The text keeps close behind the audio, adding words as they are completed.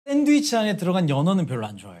샌드위치 안에 들어간 연어는 별로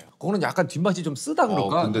안 좋아해요. 그거는 약간 뒷맛이 좀 쓰다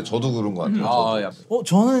그럴까? 근데 저도 그런 것 같아요.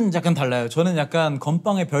 저는 약간 달라요. 저는 약간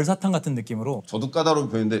건빵의 별사탕 같은 느낌으로. 저도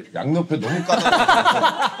까다로운 편인데 양옆에 너무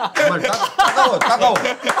까다로워. 정말 따가워.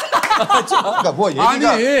 그러니까 뭐 얘기가 아니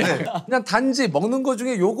그냥 단지 먹는 거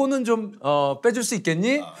중에 요거는 좀 빼줄 수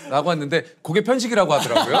있겠니? 라고 했는데 그게 편식이라고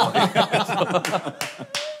하더라고요.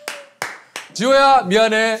 지호야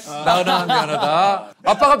미안해. 나은아 미안하다.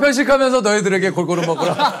 아빠가 편식하면서 너희들에게 골고루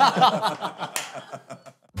먹으라.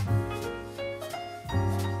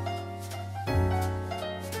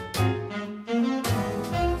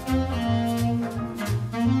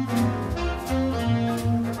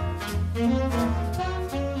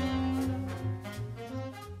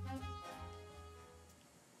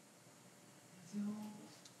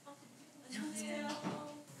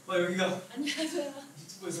 여기가 안녕하세요.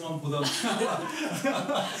 유튜브에서만 보던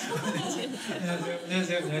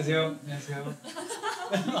안녕하세요.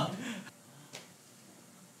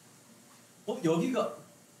 여기가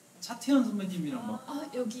차태현 선배님이랑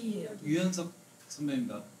막 여기예요. 유연석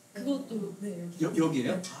선배님과 그것도 네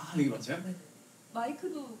여기예요? 여기 맞아요? 네.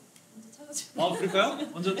 마이크도 먼저 찾아주세요. 그럴까요?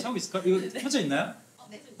 먼저 차고 있을까? 이거 네. 켜져 있나요?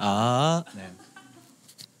 네. 네.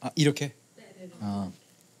 이렇게? 네.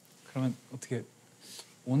 그러면 어떻게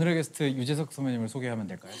오늘의 게스트 유재석 선배님을 소개하면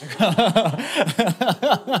될까요?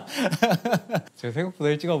 제가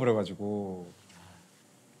생각보다 일찍 와버려가지고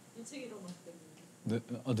일찍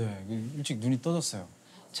일어났대요. 네, 일찍 눈이 떠졌어요.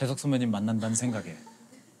 재석 선배님 만난다는 생각에.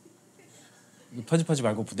 편집하지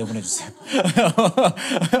말고 내보내주세요.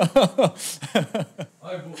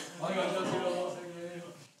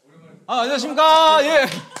 안녕하십니까. 예.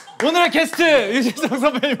 오늘의 게스트 유재석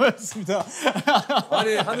선배님이었습니다.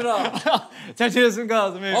 아니 하늘아. 잘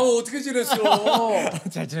지냈습니까 선배님? 어떻게 지냈어?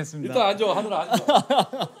 잘 지냈습니다. 일단 앉아 하늘아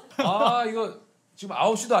앉아. 이거 지금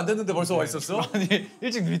 9시도 안 됐는데 벌써 와 있었어? 아니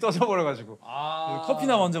일찍 눈이 떠져버려가지고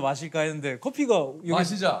커피나 먼저 마실까 했는데 커피가 여기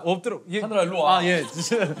마시자. 없더라. 하늘아 일로 와. 예.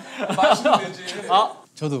 마시면 되지.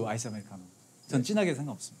 저도 아이스 아메리카노. 전 진하게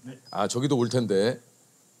상관없습니다. 저기도 올 텐데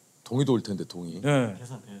동이도 올 텐데 동이. 네.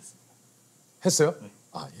 했어요? 네.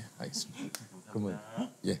 예, 알겠습니다. 그러면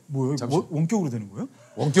예. 뭐요? 원격으로 되는 거예요?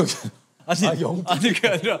 원격이 그게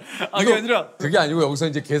아니라 그게 아니고 여기서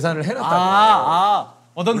이제 계산을 해놨다.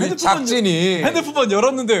 난 우리 작진이 핸드폰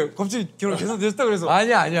열었는데 갑자기 계산됐다 그래서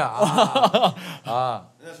아니야.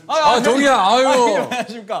 동이야. 아유.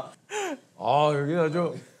 안녕하십니까. 여기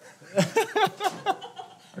아주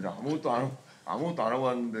아무것도 안 하고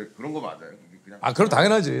왔는데 그런 거 맞아요? 그냥 그럼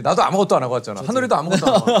당연하지. 나도 아무것도 안 하고 왔잖아. 하늘이도 아무것도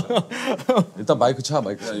안 하고 왔잖아. 일단 마이크 차. 예,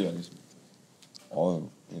 알겠습니다.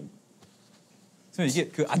 이게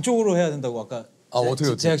그 안쪽으로 해야 된다고 아까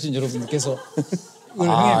어떻게 제작진 여러분께서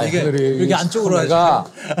하늘이 이게 안쪽으로 내가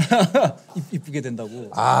이쁘게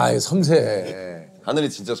된다고. 섬세해. 하늘이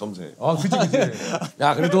진짜 섬세해. 그치.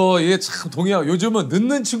 야 그래도 이게 참 동이야. 요즘은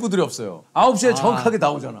늦는 친구들이 없어요. 9시에 정확하게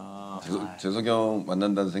나오잖아. 재석이 형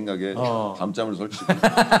만난다는 생각에 밤잠을 설치고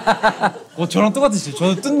저랑 똑같으시죠.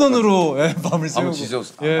 저는 뜬 눈으로 밤을 새우고.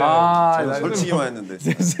 지졌어. 예. 설치기만 했는데.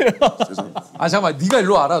 죄송합니다. 잠깐만 네가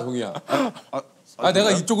일로 와라 동이야. 내가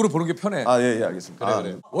이쪽으로 보는 게 편해. 예, 알겠습니다.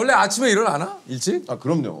 그래. 원래 아침에 일어나나? 일찍?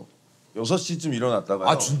 그럼요. 6시쯤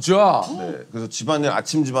일어났다가 진짜? 네. 그래서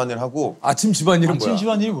아침 집안일 하고 아침 집안일은 뭐야? 아침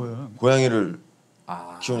집안일이 뭐예요? 고양이를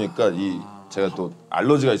키우니까 제가 또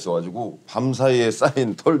알러지가 있어가지고 밤 사이에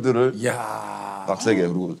쌓인 털들을 빡세게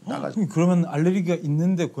그러고 나가죠. 그러면 알레르기가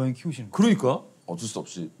있는데 고양이 키우시는 거예요? 그러니까 어쩔 수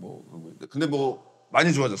없이 그러고 있는데 근데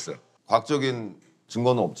많이 좋아졌어요. 과학적인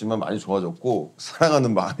증거는 없지만 많이 좋아졌고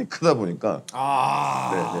사랑하는 마음이 크다 보니까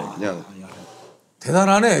네, 그냥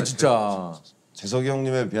대단하네 진짜. 재석이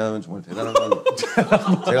형님에 비하면 정말 대단한 건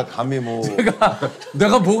제가 감히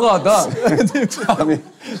내가 뭐가 감히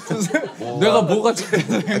내가 뭐가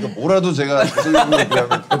그러니까 뭐라도 제가 재석이 형님에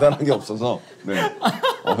비하면 대단한 게 없어서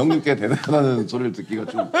형님께 대단하다는 소리를 듣기가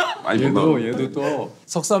좀 많이 얘도 또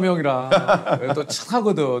석삼이 형이랑 또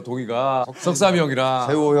착하거든 동이가. 석삼이 형이랑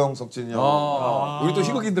세호 형, 석진이 형 우리 또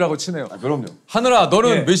희극인들하고 친해요. 그럼요. 하늘아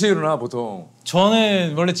너는 몇 시에 일어나 보통?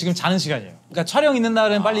 저는 원래 지금 자는 시간이에요. 그러니까 촬영 있는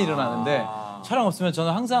날은 빨리 일어나는데 촬영 없으면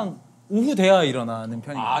저는 항상 오후 돼야 일어나는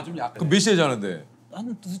편이에요. 좀 약간. 그럼 몇 시에 자는데?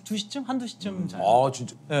 한 2시쯤? 한두 시쯤 자요.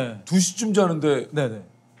 진짜? 네. 2시쯤 자는데 네네.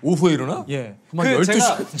 오후에 일어나? 예. 그만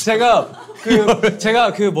 12시.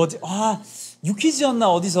 제가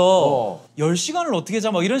유퀴즈였나 어디서 10시간을 어떻게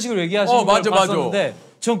자 막 이런 식으로 얘기하시는 걸 봤었는데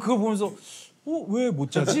전 그거 보면서 왜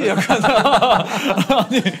못 자지? 약간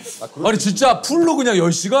아니 진짜 풀로 그냥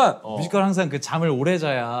 10시간? 뮤지컬 항상 그 잠을 오래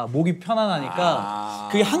자야 목이 편안하니까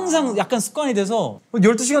그게 항상 약간 습관이 돼서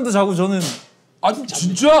 12시간도 자고 저는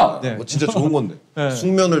진짜? 네. 진짜 좋은 건데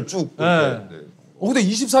숙면을 쭉 네. 근데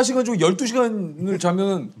 24시간 중 12시간을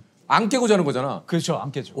자면 안 깨고 자는 거잖아. 그렇죠,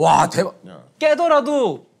 안 깨죠. 와 대박.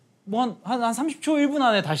 깨더라도 뭐 한 30초 1분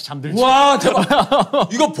안에 다시 잠들죠. 와 대박.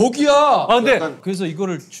 이거 복이야. 아 근데 그래서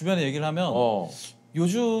이거를 주변에 얘기를 하면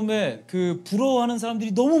요즘에 그 부러워하는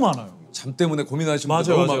사람들이 너무 많아요. 잠 때문에 고민하시는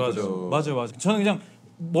분들 너무 많거든. 맞아요. 저는 그냥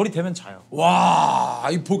머리 대면 자요. 와,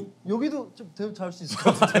 이 복. 여기도 좀 대면 잘 수 있을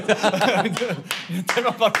것 같아요.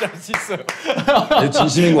 대면 바로 잘 수 있어요.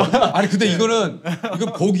 진심인 거 같아. 아니 근데 이건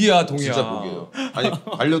복이야, 동이야. 진짜 복이에요. 아니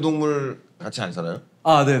반려동물 같이 안 살아요?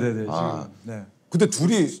 아, 네네네. 아. 지금, 네. 근데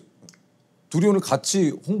둘이 오늘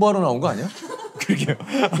같이 홍보하러 나온 거 아니야? 그러게요.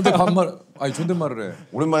 근데 아니 존댓말을 해.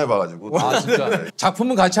 오랜만에 봐가지고. 아 진짜.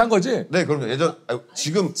 작품은 같이 한 거지? 네, 그럼요. 예전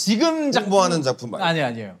지금 홍보하는 작품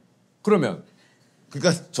아니에요. 그러면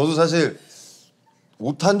그러니까 저도 사실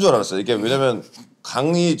못한 줄 알았어요. 이게 왜냐면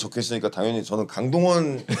강이 적혀 있으니까 당연히 저는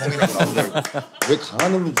강동원 형이라고 나온 줄 알고 왜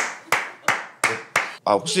강하늘로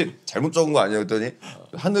혹시 잘못 적은 거 아니에요? 그랬더니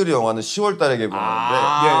하늘이 영화는 10월 달에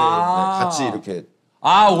개봉하는데 네, 같이 이렇게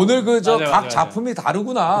오늘 각 맞아요. 작품이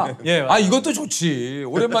다르구나. 예, 맞아요. 이것도 좋지.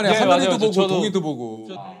 오랜만에 네, 하늘이도 맞아요. 보고 동이도 보고.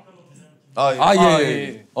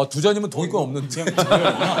 예. 두 잔이면 동이권 없는데.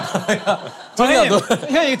 동이야,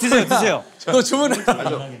 형 이거 드세요. 너 주문해.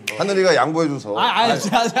 하늘이가 양보해줘서. 아니요.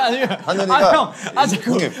 하늘이가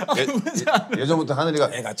형님. 예전부터 하늘이가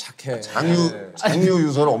애가 착해. 장유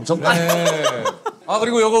유서를 엄청 네.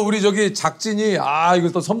 그리고 이거 우리 저기 작진이 이거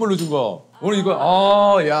또 선물로 준 거. 오늘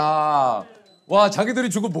이거 야. 와 자기들이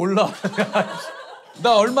주고 몰라.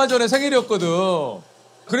 나 얼마 전에 생일이었거든.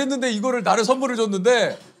 그랬는데 이거를 나를 선물을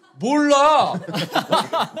줬는데 몰라.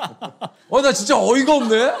 나 진짜 어이가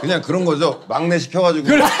없네. 그냥 그런 거죠. 막내 시켜가지고.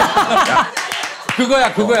 그래.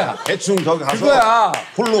 그거야. 대충 저기 가서. 그거야.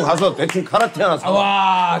 홀로 가서 대충 카라테 하나 사.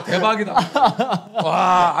 와 대박이다.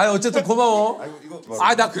 와 어쨌든 고마워.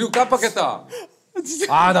 나 그리고 깜빡했다.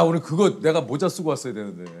 나 오늘 그거 내가 모자 쓰고 왔어야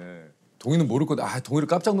되는데. 동이는 모를 건데 동이를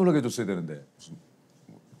깜짝 놀라게 해줬어야 되는데.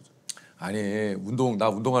 아니 나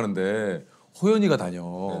운동하는데 호연이가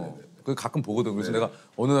다녀. 그 가끔 보거든. 그래서 내가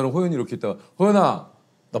어느 날은 호연이 이렇게 있다가 호연아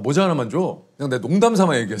나 모자 하나만 줘. 그냥 내가 농담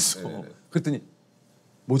삼아 얘기했어. 그랬더니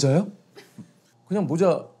모자요? 그냥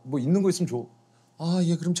모자 뭐 있는 거 있으면 줘.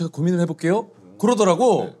 예 그럼 제가 고민을 해볼게요.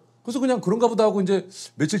 그러더라고. 그래서 그냥 그런가 보다 하고 이제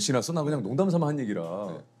며칠 지났어. 나 그냥 농담 삼아 한 얘기라.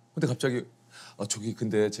 근데 갑자기 저기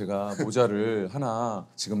근데 제가 모자를 하나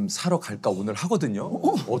지금 사러 갈까 오늘 하거든요.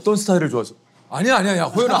 어떤 스타일을 좋아해서? 아니야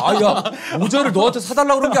호연아 야 모자를 너한테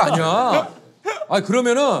사달라 그런 게 아니야.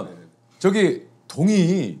 그러면은 저기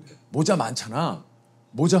동이 모자 많잖아.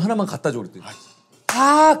 모자 하나만 갖다 줘 그랬더니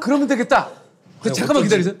그러면 되겠다. 잠깐만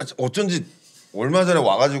기다리세요. 어쩐지 얼마 전에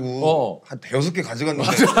와가지고 한 5개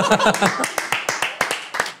가져갔는데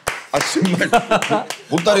정말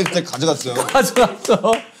보따리 때 가져갔어요.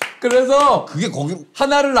 가져갔어. 그래서 그게 거기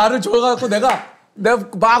하나를 나를 줘갖고 내가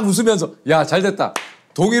막 웃으면서 야 잘됐다.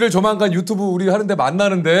 동이를 조만간 유튜브 우리 하는데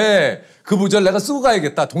만나는데 그 모자를 내가 쓰고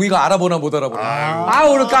가야겠다. 동이가 알아보나 못 알아보나.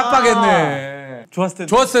 오늘 깜빡했네.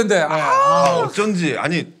 좋았을 텐데. 어쩐지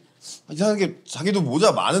아니 이상하게 자기도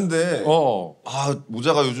모자 많은데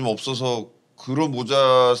모자가 요즘 없어서 그런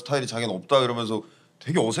모자 스타일이 자기는 없다 이러면서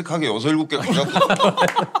되게 어색하게 6, 7개 가져갔고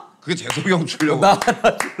그게 재석이 형 주려고.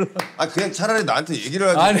 그냥 차라리 나한테 얘기를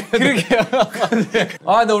하지. 아니 그러게요.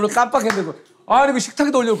 나 오늘 깜빡했는데 이거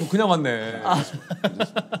식탁에도 올려놓고 그냥 왔네.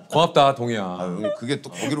 고맙다 동이야. 그게 또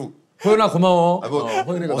거기로. 호연아 고마워.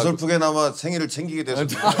 호연이가 어설프게나마 생일을 챙기게 돼서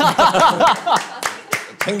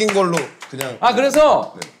챙긴 걸로 그냥.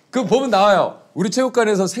 그래서 그 보면 나와요. 우리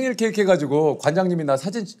체육관에서 생일 케이크 해가지고 관장님이 나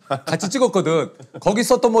사진 같이 찍었거든. 거기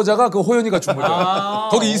썼던 모자가 그 호연이가 준 모자.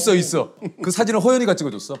 거기 있어. 그 사진은 호연이가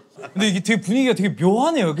찍어줬어. 근데 이게 되게 분위기가 되게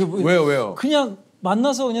묘하네요. 왜요? 그냥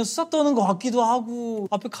만나서 그냥 수다 떠는 것 같기도 하고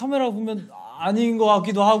앞에 카메라 보면 아닌 것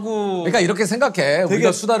같기도 하고. 그러니까 이렇게 생각해.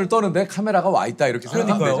 우리가 수다를 떠는데 카메라가 와 있다 이렇게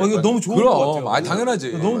생각하면 되죠. 이거 너무 좋은 것 같아요.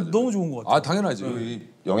 당연하지. 너무 좋은 것 같아요. 당연하지. 이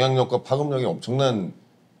영향력과 파급력이 엄청난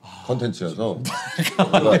컨텐츠여서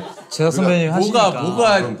제가 선배님 하시니까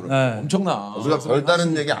뭐가 엄청나. 우리가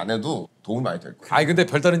별다른 얘기 안 해도 도움이 많이 될 거야. 근데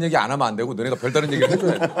별다른 얘기 안 하면 안 되고 너네가 별다른 얘기를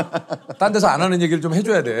해줘야 돼. 딴 데서 안 하는 얘기를 좀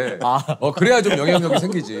해줘야 돼. 그래야 좀 영향력이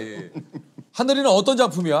생기지. 하늘이는 어떤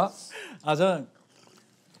작품이야? 저는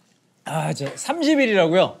저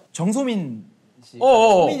 30일이라고요. 정소민 씨,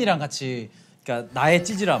 소민이랑 같이 그러니까 나의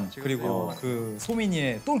찌질함 그리고 그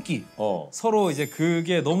소민이의 똘끼 서로 이제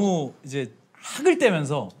그게 너무 이제 학을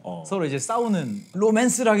떼면서 서로 이제 싸우는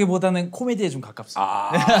로맨스라기보다는 코미디에 좀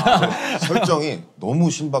가깝습니다. 설정이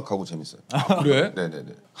너무 신박하고 재밌어요. 그래?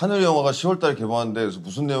 네네네. 하늘 영화가 10월달에 개봉하는데 그래서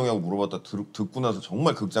무슨 내용이라고 물어봤다 듣고 나서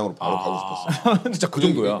정말 극장으로 바로 가고 싶었어요. 진짜 그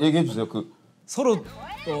정도야. 얘기해 주세요. 그 서로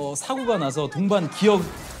사고가 나서 동반 기억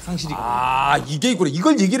상실이 걸려요. 아 이게 있구나.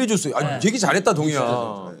 이걸 얘기를 해줬어요. 아, 얘기 잘했다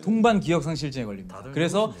동이야. 동반 기억 상실증에 걸립니다.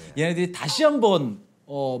 그래서 얘네들이 다시 한번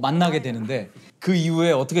만나게 되는데 그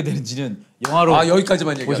이후에 어떻게 되는지는 영화로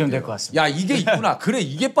여기까지만 보시면 될 것 같습니다. 야 이게 있구나. 그래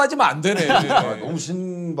이게 빠지면 안 되네. 너무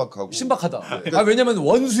신박하고 신박하다. 왜냐면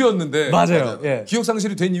원수였는데 맞아요. 예. 기억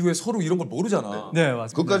상실이 된 이후에 서로 이런 걸 모르잖아. 네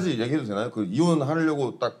맞습니다. 그것까지 얘기해도 되나요? 그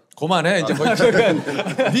이혼하려고 딱 그만해 이제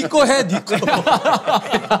니꺼 해 니꺼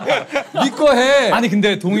니꺼 해. 아니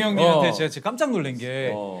근데 동희 형님한테 제가 진짜 깜짝 놀란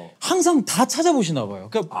게 항상 다 찾아보시나 봐요.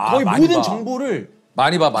 그러니까 거의 모든 정보를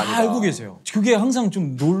많이 봐. 다 알고 계세요. 그게 항상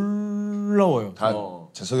좀 놀라워요. 다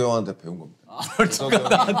재석이 형한테 배운 겁니다. 재석이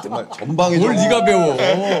형은 정말 전방위 뭘 네가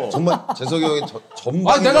배워. 정말 재석이 형이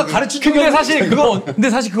전방위 내가 가르친 근데 사실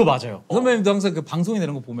그거 맞아요. 선배님도 항상 그 방송에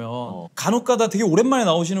내는 거 보면 간혹가다 되게 오랜만에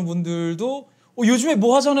나오시는 분들도 요즘에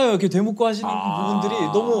뭐 하잖아요 이렇게 되묻고 하시는 부분들이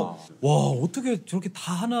너무 와 어떻게 저렇게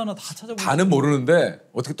다 하나하나 다 찾아보고 다는 모르는데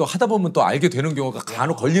어떻게 또 하다 보면 또 알게 되는 경우가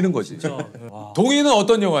간혹 걸리는 거지. 동의는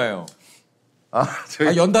어떤 영화예요?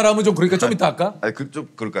 연달아하면 좀 그러니까 좀 이따 할까? 아니 좀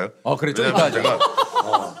그럴까요? 그래 좀 이따 하자.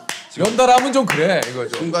 연달아하면 좀 그래 이거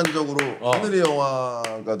좀. 순간적으로 하늘의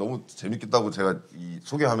영화가 너무 재밌겠다고 제가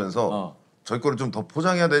소개하면서 저희 거를 좀 더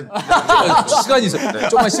포장해야 될 시간이 있어.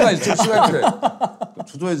 조금만 시간이 좀 시간이 그래.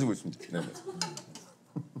 초조해지고 있습니다. 네.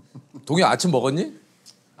 동희 아침 먹었니?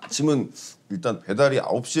 아침은 일단 배달이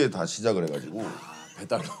 9시에 다 시작을 해가지고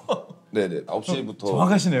배달로. 네네 9시부터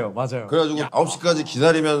정확하시네요. 맞아요. 그래가지고 9시까지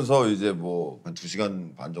기다리면서 이제 뭐 한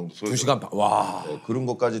 2시간 반 정도 2시간 반. 와. 네, 그런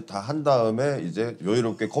것까지 다 한 다음에 이제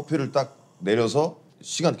여유롭게 커피를 딱 내려서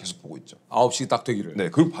시간 계속 보고 있죠. 9시 딱 되기를. 네,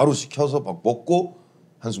 그리고 바로 시켜서 막 먹고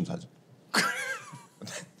한숨 자죠.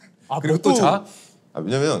 그리고 또 자?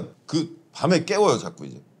 왜냐면 그 밤에 깨워요 자꾸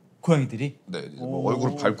이제. 고양이들이? 네, 이제 뭐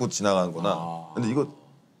얼굴 밟고 지나가는거나. 근데 이거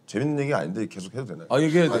재밌는 얘기 아닌데 계속 해도 되나요?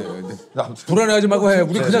 얘기해야 돼. 아무튼 불안해하지 말고 해.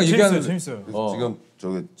 우리 그냥 얘기하는. 재밌어요. 지금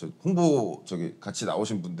저 홍보 같이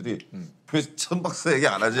나오신 분들이 왜 천박사 얘기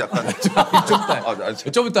안 하지? 약간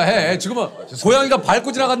좀 이따 해. 지금은 고양이가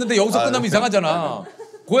밟고 지나갔는데 여기서 끝나면 이상하잖아.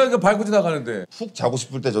 고양이가 밟고 지나가는데. 푹 자고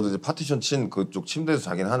싶을 때 저도 이제 파티션 친 그쪽 침대에서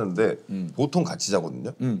자긴 하는데 보통 같이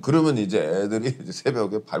자거든요. 그러면 이제 애들이 이제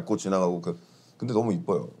새벽에 밟고 지나가고 근데 너무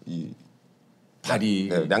이뻐요. 이 다리.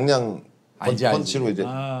 네, 냥냥 알지. 펀치로 이제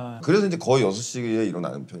그래서 이제 거의 6시에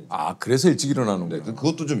일어나는 편이죠. 그래서 일찍 일어나는 거야.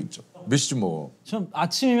 그것도 좀 있죠. 몇 시쯤 먹어? 전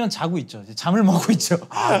아침이면 자고 있죠. 잠을 먹고 있죠.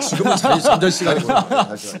 지금은 잠잘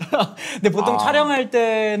시간이구나. 근데 보통 촬영할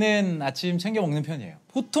때는 아침 챙겨 먹는 편이에요.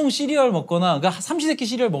 보통 시리얼 먹거나 그러니까 삼시세끼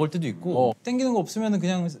시리얼 먹을 때도 있고 땡기는 거 없으면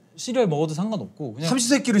그냥 시리얼 먹어도 상관없고 그냥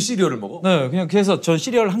삼시세끼로 시리얼을 먹어? 네, 그냥 그래서 전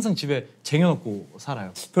시리얼 항상 집에 쟁여놓고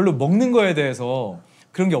살아요. 별로 먹는 거에 대해서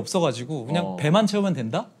그런 게 없어가지고 그냥 배만 채우면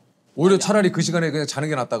된다? 오히려 차라리 그 시간에 그냥 자는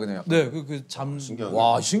게 낫다 그냥. 네, 잠. 신기하네.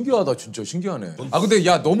 와 신기하다 진짜 신기하네. 근데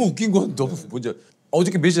야 너무 웃긴 건 너무 먼저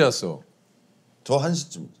어저께 몇 시에 잤어? 저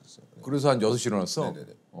 1시쯤 잤어요. 그래서 한 6시 일어났어? 네네네.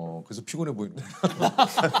 그래서 피곤해 보이는데.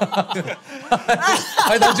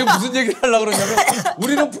 아니 난 지금 무슨 얘기를 하려고 그러냐면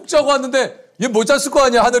우리는 푹 자고 왔는데 얘 못 잤을 거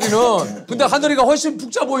아니야 하늘이는. 근데 하늘이가 훨씬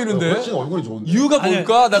푹 자 보이는데. 훨씬 얼굴이 좋은데. 이유가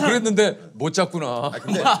뭘까? 나 그랬는데 못 잤구나.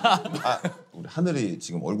 근데 우리 하늘이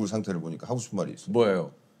지금 얼굴 상태를 보니까 하고 싶은 말이 있어요.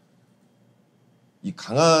 뭐예요? 이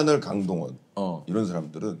강하늘 강동원 이런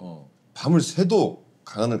사람들은 밤을 새도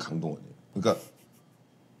강하늘 강동원이에요. 그러니까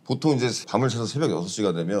보통 이제 밤을 새서 새벽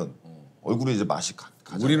 6시가 되면 얼굴이 이제 맛이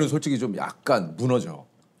가잖아요. 우리는 솔직히 좀 약간 무너져.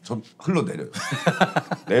 저 흘러내려요.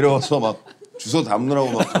 내려와서 막 주워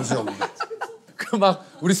담느라고 막 정신없는데 그 막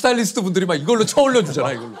우리 스타일리스트 분들이 막 이걸로 쳐올려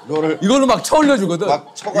주잖아. 이걸로 막 쳐올려 주거든.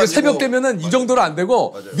 막 쳐가지고 이게 새벽 되면은 이 정도로 안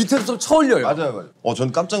되고 밑에서 좀 쳐올려요. 맞아요.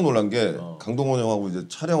 전 깜짝 놀란 게 강동원 형하고 이제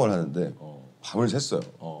촬영을 하는데 밤을 샜어요.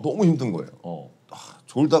 너무 힘든 거예요.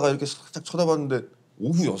 졸다가 이렇게 살짝 쳐다봤는데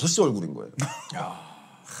오후 6시 얼굴인 거예요.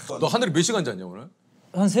 너 하늘이 몇 시간 잤냐 오늘?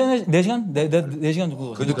 한 4시간? 4시간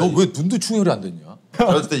정도. 근데 너 왜 눈도 충혈이 안 됐냐?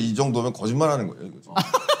 그럴 때 이 정도면 거짓말하는 거예요. 이거 지금.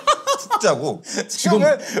 푹 자고 지금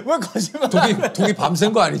왜 거짓말? 동이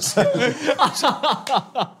밤샌 거 아니지?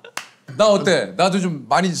 나 어때? 나도 좀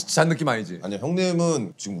많이 잔 느낌 아니지? 아니요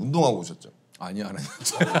형님은 지금 운동하고 오셨죠? 아니야 안 했는데.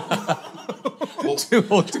 지금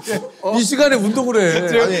어떻게 이 시간에 운동을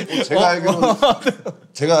해? 아니 제가 알기로는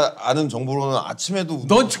제가 아는 정보로는 아침에도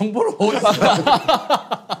넌 정보를 어디서?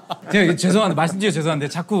 제가 죄송한데 말씀드려 죄송한데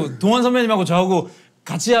자꾸 동원 선배님하고 저하고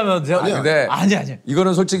같이 하면 제가 근데 아니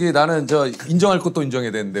이거는 솔직히 나는 인정할 것도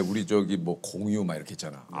인정해야 되는데 우리 뭐 공유 막 이렇게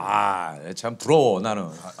있잖아. 참 부러워 나는.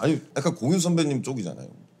 아니 약간 공유 선배님 쪽이잖아요.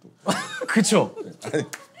 그쵸.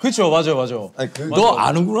 그쵸 맞아. 아니 너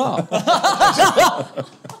아는구나.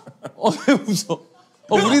 왜 웃어?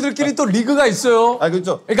 우리들끼리 또 리그가 있어요. 아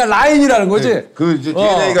그렇죠. 그러니까 라인이라는 거지. 네, 그 이제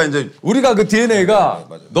DNA가 이제 우리가 그 DNA가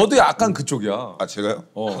맞아요. 너도 약간 그쪽이야. 아 제가요?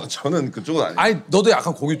 저는 그쪽은 아니에요. 아니 너도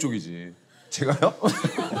약간 공유 쪽이지. 제가요?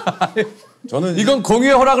 저는 이건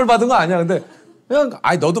공유의 허락을 받은 거 아니야. 근데 그냥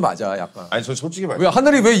아니 너도 맞아 약간. 아니 저 솔직히 말해. 왜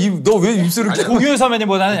하늘이 너 왜 입술을 이렇게 공유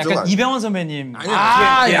선배님보다는 약간 그쪽은 이병헌 선배님.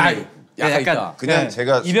 약간 그냥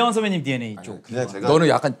제가 이병헌 선배님 DNA 쪽. 그냥 제가 너는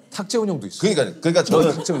약간 탁재훈 형도 있어. 그러니까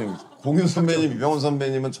저는 탁재훈 형 있어. 공유 선배님, 이병헌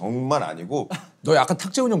선배님은 정말 아니고 너 약간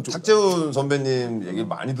탁재훈 형 쪽. 탁재훈 선배님 얘기를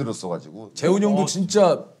많이 들었어가지고 재훈 형도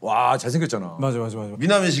진짜 와 잘생겼잖아. 맞아.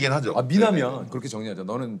 미남이시긴 하죠. 아 미남이야. 그렇게 정리하자.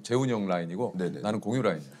 너는 재훈 형 라인이고 네네. 나는 공유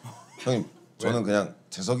라인이야. 형님 저는 그냥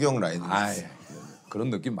재석이 형 라인. 그런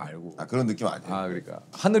느낌 말고. 그런 느낌 아니에요. 그러니까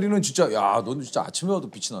하늘이는 진짜 야 너는 진짜 아침에 와도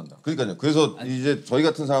빛이 난다. 그러니까요. 그래서 이제 저희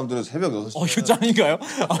같은 사람들은 새벽 6시. 이거 짱인가요?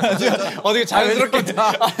 어떻게 자연스럽게.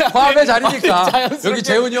 화합의 자리니까. 여기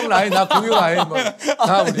재훈이 형 라인, 나 공유 라인.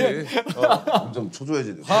 다 우리. 좀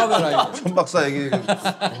초조해지네. 화합의 라인. 천 박사 얘기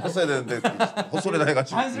했어야 되는데 헛소리 다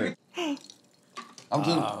해가지고. 네.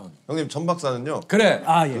 아무튼 형님 천 박사는요. 그래.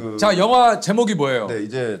 예. 자 영화 제목이 뭐예요? 네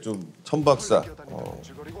이제 좀 천 박사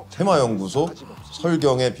테마연구소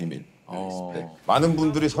설경의 비밀. 네. 많은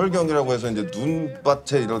분들이 설경이라고 해서 이제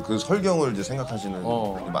눈밭에 이런 그 설경을 이제 생각하시는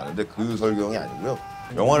분이 많은데 그 설경이 아니고요.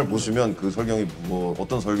 영화를 보시면 그 설경이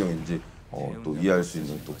어떤 설경인지 또 이해할 수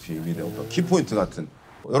있는 또 비밀의 어떤 키포인트 같은.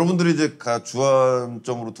 여러분들이 이제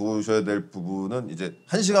주안점으로 두셔야 될 부분은 이제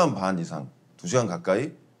 1시간 반 이상, 2시간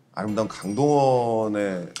가까이 아름다운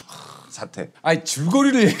강동원의 사태. 아니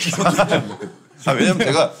줄거리를 얘기해. 왜냐면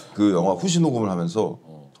제가 그 영화 후시 녹음을 하면서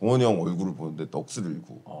동원이 형 얼굴을 보는데 넋을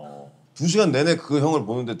잃고 2시간 내내 그 형을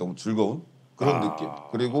보는데 너무 즐거운 그런 느낌.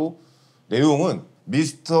 그리고 내용은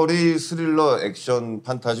미스터리, 스릴러, 액션,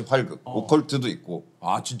 판타지, 활극, 오컬트도 있고.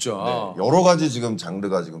 진짜. 네, 여러 가지 지금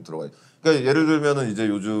장르가 지금 들어가 있어요. 그러니까 예를 들면은 이제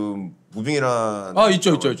요즘 무빙이란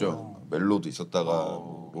있죠. 멜로도 있었다가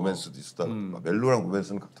뭐 로맨스도 있었다가 멜로랑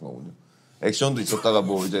로맨스는 같은 거군요. 액션도 있었다가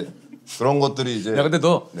뭐 이제 그런 것들이 이제. 야 근데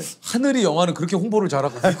너 하늘이 영화는 그렇게 홍보를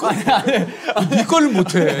잘하고 네 거를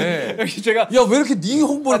못해. 제가 야 왜 이렇게 네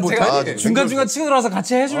홍보를 못하니? 중간중간 치고들어와서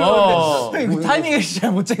같이 해주려고 했는데 그 타이밍을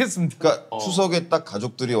잘 못 채겠습니다. 그러니까 추석에 딱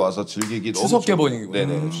가족들이 와서 즐기기 너무 추석 개봉이고.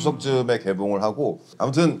 네네. 추석쯤에 개봉을 하고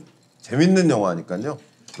아무튼 재밌는 영화니까요.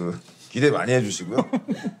 그 기대 많이 해주시고요.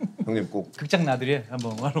 형님 꼭 극장 나들이에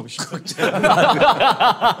한번 하러 오시고.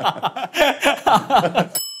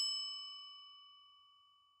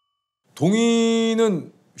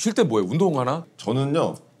 동희는 쉴 때 뭐해? 운동하나?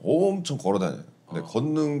 저는요 엄청 걸어다녀요. 근데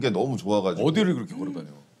걷는 게 너무 좋아가지고. 어디를 그렇게 걸어다녀?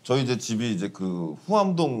 저희 이제 집이 이제 그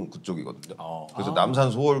후암동 그쪽이거든요. 그래서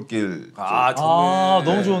남산 소월길 좋네.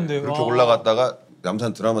 너무 좋은데요. 그렇게 올라갔다가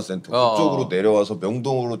남산 드라마 센터 그쪽으로 내려와서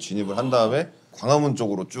명동으로 진입을 한 다음에 광화문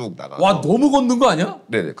쪽으로 쭉 나가서. 와 너무 걷는 거 아니야?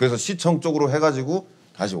 네네. 그래서 시청 쪽으로 해가지고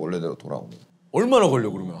다시 원래대로 돌아오는. 얼마나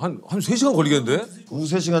걸려 그러면? 한 3시간 걸리겠는데?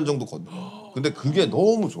 2-3시간 정도 걷는. 근데 그게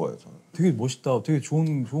너무 좋아요 저는. 되게 멋있다. 되게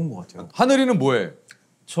좋은 것 같아요. 하늘이는 뭐해?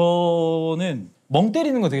 저는 멍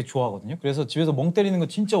때리는 거 되게 좋아하거든요. 그래서 집에서 멍 때리는 거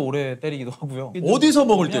진짜 오래 때리기도 하고요. 어디서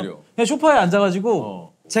멍을 때려? 그냥 소파에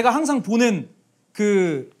앉아가지고 제가 항상 보는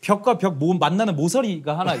그 벽과 벽 만나는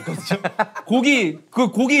모서리가 하나 있거든요. 고기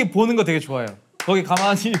보는 거 되게 좋아해요. 거기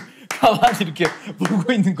가만히 이렇게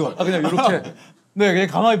보고 있는 거. 그냥 이렇게. 네, 그냥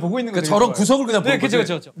가만히 보고 있는 거. 저런 좋아해요. 구석을 그냥 보는 거지.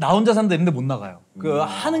 그렇죠. 나 혼자 산다 했는데 못 나가요.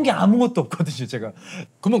 하는 게 아무것도 없거든요, 제가.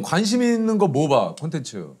 그러면 관심 있는 거 뭐 봐?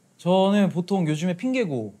 콘텐츠. 저는 보통 요즘에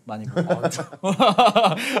핑계고 많이 봐요.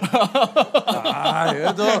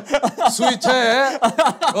 얘도 스윗해.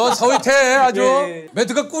 서윗해 아주. 네.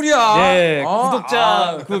 멘트가 꿀이야. 네,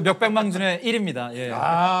 구독자 그 몇백만 중에 1입니다. 예.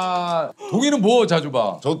 동희는 뭐 자주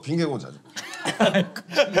봐? 저 핑계고 자주.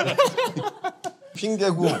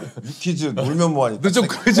 핑계고 유퀴즈 놀면 뭐하니. 너 좀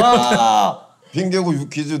그러지. 핑계고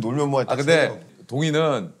유퀴즈 놀면 뭐하니. 근데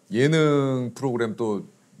동희는 예능 프로그램 또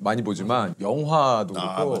많이 보지만 영화도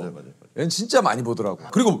그렇고. 맞아요. 얘는 진짜 많이 보더라고.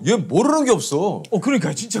 그리고 얘 모르는 게 없어.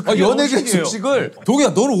 그러니까 진짜. 연예계 sup식을 동희야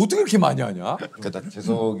너는 어떻게 그렇게 많이 하냐? 그러니까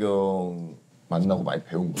재석이 형 만나고 많이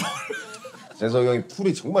배운 거야. 재석이 형이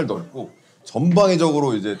풀이 정말 넓고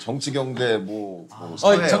전방위적으로 이제 정치 경제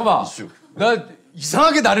사회 잠깐만. 이슈. 나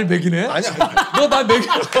이상하게 나를 매기네. 아니야. 너 나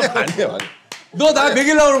매기려. 아니에요. 너 나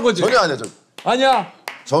매기려고 그런 거지? 전혀 아니야. 아니야.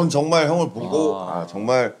 전 정말 형을 보고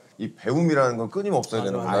정말 이 배움이라는 건 끊임없어야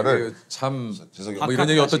되는 문화를 참 재석이 뭐 이런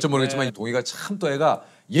얘기 어떨지 모르겠지만 이 동희가 참 또 애가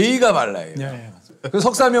예의가 발라 얘. 네, 그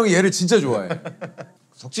석삼 형이 얘를 진짜 좋아해.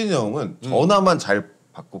 석진이 형은 전화만 잘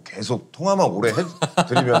받고 계속 통화만 오래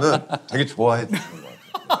해드리면은 되게 좋아해 주는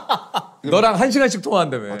것 같아요. 너랑 1시간씩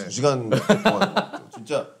통화한다며. 2시간 동안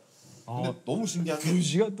진짜 근데 너무 신기한 게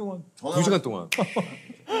 2시간 동안. 2시간 동안.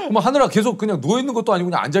 그럼 하느라 계속 그냥 누워 있는 것도 아니고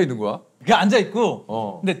그냥 앉아 있는 거야? 그냥 앉아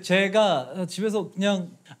있고. 근데 제가 집에서 그냥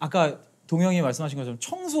아까 동영이 말씀하신 것처럼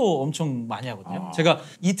청소 엄청 많이 하거든요. 제가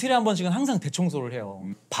이틀에 한 번씩은 항상 대청소를 해요.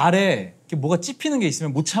 발에 뭐가 찝히는 게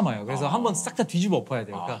있으면 못 참아요. 그래서 한번 싹 다 뒤집어 엎어야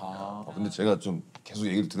되니까. 근데 제가 좀 계속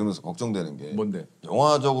얘기를 들으면서 걱정되는 게 뭔데?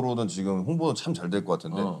 영화적으로는 지금 홍보는 참 잘 될 것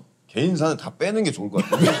같은데 개인사는 다 빼는 게 좋을 것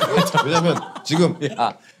같아요. 왜냐면 지금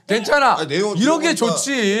야, 괜찮아. 아니, 내용 이런 게 들어보니까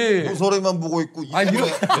좋지. 노설에만 보고 있고 아니,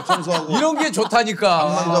 대청소하고 이런 게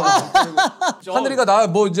좋다니까. 하늘이가 나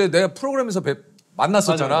뭐 이제 내가 프로그램에서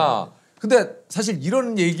만났었잖아. 맞아요. 근데 사실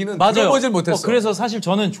이런 얘기는 맞아요. 들어보질 못했어. 그래서 사실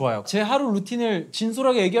저는 좋아요. 제 하루 루틴을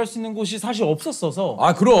진솔하게 얘기할 수 있는 곳이 사실 없었어서.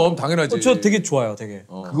 아 그럼 당연하지. 저 되게 좋아요, 되게.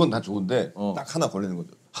 그건 다 좋은데 딱 하나 걸리는 거죠.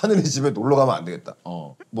 하늘이 집에 놀러 가면 안 되겠다.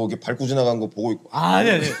 뭐 이렇게 밟고 지나간 거 보고 있고.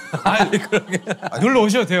 아니 그러게. 놀러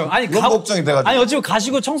오셔도 돼요. 아니 그런 걱정이 돼가지고. 아니 어차피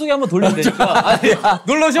가시고 청소기 한번 돌리면 되니까. 아니,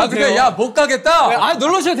 놀러 오셔도 돼요. 근데 야 못 가겠다. 아니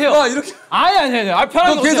놀러 오셔도 돼요. 이렇게. 아니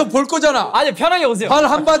편하게 너 오세요. 계속 볼 거잖아. 아니 편하게 오세요. 발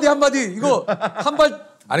한 마디 한 마디 이거 한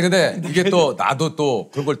발. 아니 근데 이게 또 나도 또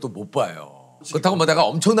그런 걸 또 못 봐요. 그렇다고 뭐 내가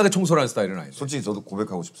엄청나게 청소를 하는 스타일은 아니지. 솔직히 저도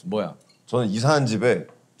고백하고 싶습니다. 뭐야? 저는 이사한 집에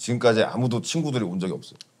지금까지 아무도 친구들이 온 적이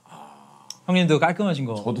없어요. 형님도 깔끔하신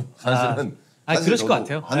거. 저도 사실은 그러실 것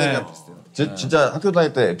같아요. 하늘이랑 비슷해요. 진짜 학교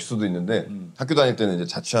다닐 때 에피소드 있는데 학교 다닐 때는 이제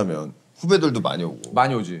자취하면 후배들도 많이 오고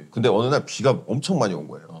많이 오지. 근데 어느 날 비가 엄청 많이 온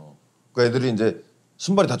거예요. 그 애들이 이제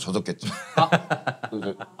신발이 다 젖었겠지.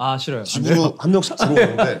 싫어요. 집으로 한 명씩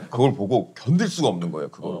들어오는데 그걸 보고 견딜 수가 없는 거예요.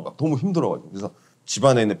 그걸 막 너무 힘들어가지고 그래서 집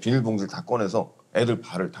안에 있는 비닐봉지를 다 꺼내서 애들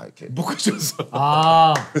발을 다 이렇게 묶어줬어.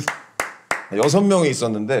 6명이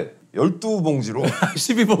있었는데 12봉지로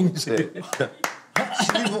 12봉지.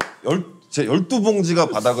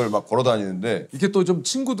 12봉지가 바닥을 막 걸어다니는데 이게 또 좀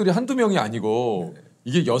친구들이 한두 명이 아니고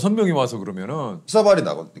이게 6명이 와서 그러면은 수사발이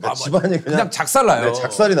나거든요. 그러니까 집안이 그냥 작살나요. 네,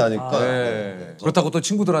 작살이 나니까. 그렇다고 또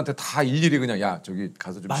친구들한테 다 일일이 그냥 야 저기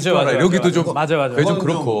가서 좀 맞아요, 씻어라 이러기도 좀 맞아요. 그게 좀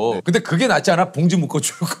그렇고. 근데 그게 낫지 않아? 봉지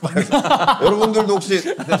묶어주고. 여러분들도 혹시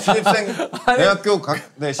신입생 대학교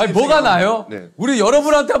신입생 아니 뭐가 나요? 네. 우리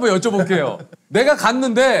여러분한테 한번 여쭤볼게요. 내가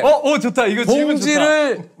갔는데 좋다. 이거 질문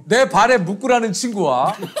봉지를 내 발에 묶으라는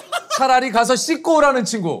친구와 차라리 가서 씻고 오라는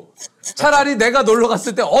친구. 차라리 내가 놀러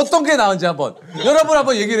갔을 때 어떤 게 나은지 여러분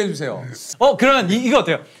한번 얘기를 해주세요. 그러면 이거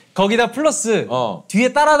어때요? 거기다 플러스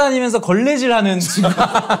뒤에 따라다니면서 걸레질하는 친구.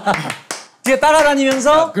 뒤에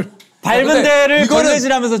따라다니면서 밟은 데를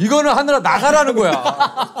걸레질하면서 이거는 하느라 나가라는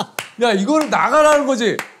거야. 야 이거는 나가라는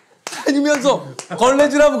거지. 다니면서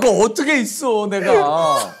걸레질하면 그거 어떻게 있어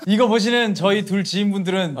내가. 이거 보시는 저희 둘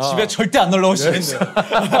지인분들은 집에 절대 안 놀러 오시겠네요.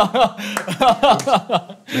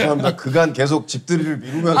 죄송합니다. 그간 계속 집들이를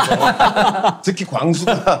미루면서 특히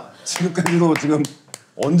광수가 지금까지도 지금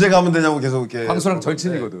언제 가면 되냐고 계속 이렇게 광수랑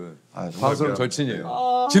절친이거든. 광수랑 미안합니다.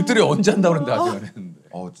 절친이에요. 집들이 언제 한다고 그러는데 아직 안 했는데.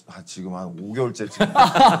 지금 한 5개월째 지금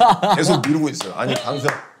계속 미루고 있어요. 아니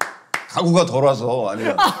광수야 가구가 덜 와서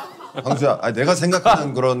아니면 광수야 내가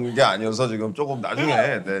생각하는 그런 게 아니어서 지금 조금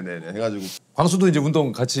나중에 네네 해가지고. 광수도 이제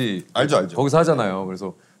운동 같이 알죠. 거기서 하잖아요.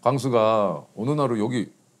 그래서 광수가 어느 날은 여기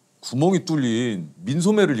구멍이 뚫린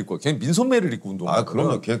민소매를 입고 걔 민소매를 입고 운동하거든.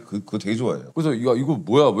 그럼요. 걔 그거 되게 좋아해요. 그래서 이거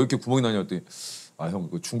뭐야 왜 이렇게 구멍이 나냐 했더니 형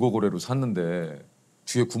이거 중고 거래로 샀는데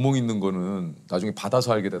뒤에 구멍 있는 거는 나중에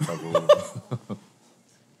받아서 알게 됐다고.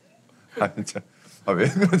 진짜 왜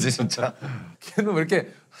그러지 진짜. 걔는 왜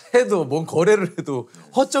이렇게 해도 뭔 거래를 해도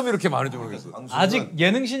허점이 이렇게 많은지 모르겠어. 아직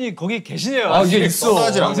예능신이 거기 계시네요. 이게 있어.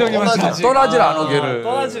 떠나질 않아 걔를.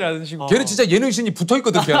 떠나질 않으시고. 걔는 진짜 예능신이 붙어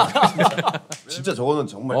있거든. 걔는. 진짜 저거는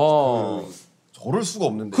정말 저럴 수가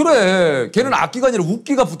없는데. 그래. 걔는 악기가 아니라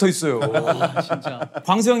웃기가 붙어 있어요. 진짜.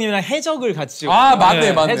 광수 형님이랑 해적을 같이 찍었어요.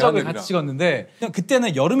 맞네. 해적을 같이 찍었는데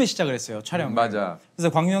그때는 여름에 시작을 했어요 촬영. 맞아. 그래서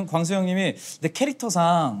광수 형님이 내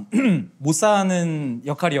캐릭터상 못 사는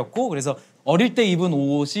역할이었고 그래서 어릴 때 입은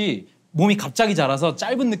옷이 몸이 갑자기 자라서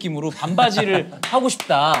짧은 느낌으로 반바지를 하고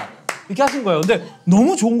싶다. 이렇게 하신 거예요. 근데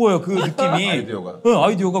너무 좋은 거예요 그 느낌이.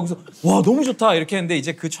 아이디어가. 그래서 와 너무 좋다 이렇게 했는데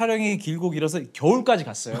이제 그 촬영이 길고 길어서 겨울까지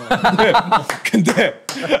갔어요. 근데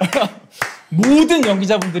모든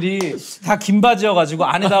연기자분들이 다 긴 바지여가지고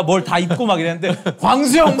안에다 뭘 다 입고 막 이랬는데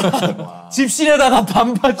광수 형만 집실에다가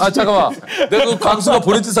반바지. 잠깐만. 내가 그 광수가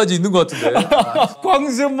보내준 사진 있는 것 같은데.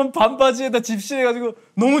 광수 형만 반바지에다 집실해가지고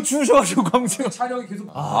너무 추우셔가지고 광수 형. 촬영이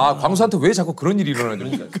계속. 광수한테 왜 자꾸 그런 일이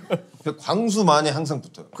일어나는지. 광수만이 항상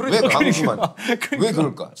붙어요. 왜 광수만이? 왜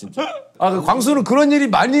그럴까 진짜? 그 광수는 그런 일이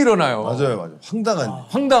많이 일어나요. 맞아요.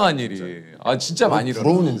 황당한 일이. 진짜 많이 일어나.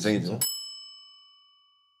 부러운 인생이죠.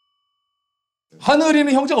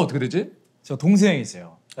 하늘이는 형제가 어떻게 되지? 저 동생이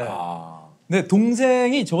있어요. 네. 근데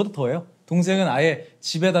동생이 저보다 더해요. 동생은 아예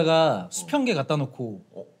집에다가 수평계 갖다 놓고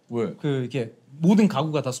왜? 그 이게 모든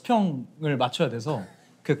가구가 다 수평을 맞춰야 돼서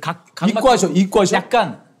그각 이과셔?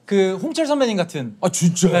 약간 그 홍철 선배님 같은. 아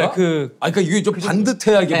진짜야? 네, 그러니까 이게 좀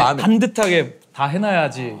반듯해야게 마음에. 반듯하게 다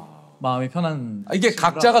해놔야지 마음이 편한. 이게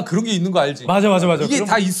각자가 그런 게 있는 거 알지? 맞아. 이게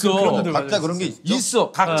다 있어. 각자 그런 게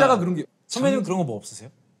있어. 각자가 그런 게. 선배님 그런 거 뭐 없으세요?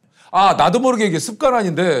 아 나도 모르게 이게 습관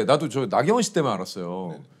아닌데 나도 저 나경원 씨 때문에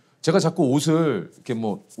알았어요. 제가 자꾸 옷을 이렇게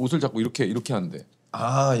뭐 옷을 자꾸 이렇게 하는데.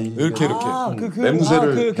 이렇게.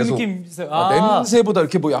 매무새를 그 계속 느낌 있어요. 냄새보다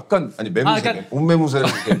이렇게 뭐 약간 아니 매무새, 약간- 옷매무새를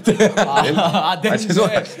이렇게. 냄새.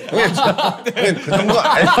 죄송해요. 형님, 그 정도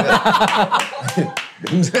아니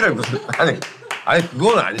냄새를 무슨 아니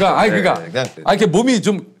그건 아니죠. 그러니까 이렇게 몸이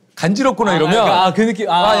좀 간지럽거나 이러면 그 느낌.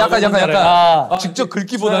 약간 직접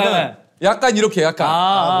긁기보다는 네. 약간 이렇게 약간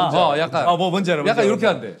약간 뭐 뭔지 알아. 약간 이렇게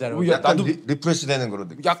한대. 약간 리프레시 되는 그런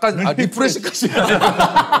느낌. 약간 리프레시까지.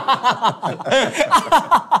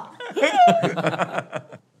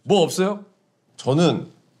 뭐 없어요? 저는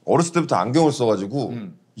어렸을 때부터 안경을 써가지고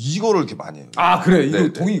이거를 이렇게 많이 해요. 그래. 이거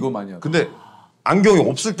네, 동이 이거 많이 하고. 근데 안경이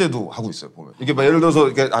없을 때도 하고 있어요. 보면 이게 막 예를 들어서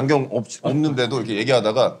이렇게 안경 없는데도 이렇게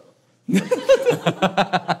얘기하다가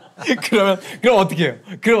그럼 어떻게 해요?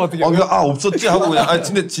 그냥 없었지 하고 그냥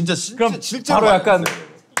근데 진짜 실제로 바로 약간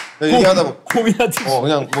얘기하다 뭐 고민하듯이.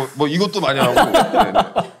 그냥 뭐 이것도 많이 하고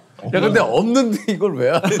야 근데 없는데 이걸 왜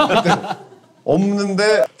하는?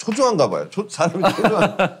 없는데 초조한가 봐요. 사람이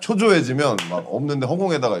초조해지면 막 없는데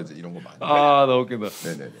허공에다가 이제 이런 거 많이. 너무 웃긴다.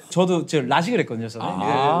 네네네. 저도 지금 라식을 했거든요. 저는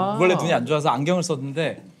원래 눈이 안 좋아서 안경을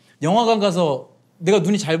썼는데 영화관 가서 내가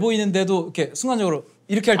눈이 잘 보이는데도 이렇게 순간적으로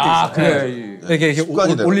이렇게 할 때 있어요. 그래. 이렇게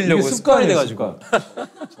습관이 돼요. 올리려고 이게 습관이 돼가지고.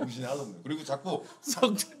 정신이 하나도 없네. 그리고 자꾸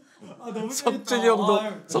석재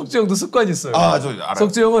형도 습관이 있어요. 저 알아요.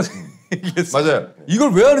 석재 형은 맞아요.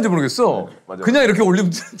 이걸 왜 하는지 모르겠어. 맞아요. 그냥 이렇게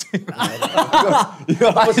올리면 이거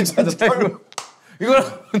한번 진짜 이걸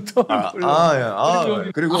또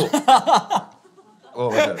그리고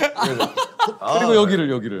맞아요. 그리고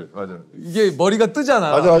여기를 맞아요. 이게 머리가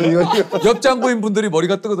뜨잖아. 맞아 이거 옆 장부인 분들이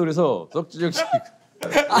머리가 뜨고 그래서 석재 씨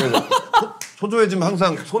초조해지면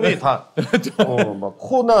항상 손이 다 막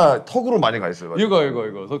코나 턱으로 많이 가 있어요. 맞아요.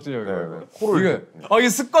 이거 석재 형 이거. 코를 이게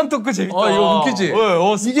습관 토크 재밌다. 이거 웃기지?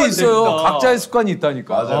 이게 있어요. 재밌다. 각자의 습관이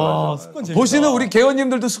있다니까. 맞아요. 습관 재밌다. 보시는 우리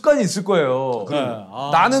개원님들도 습관이 있을 거예요. 네.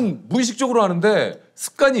 나는 무의식적으로 하는데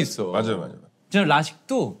습관이 있어. 맞아요. 저는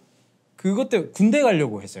라식도 그것 때문에 군대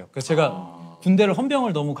가려고 했어요. 그래서 제가 군대를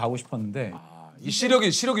헌병을 너무 가고 싶었는데 이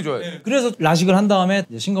시력이 좋아야 돼. 그래서 라식을 한 다음에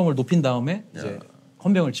이제 신검을 높인 다음에 이제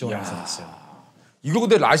헌병을 지원해서 갔어요. 이거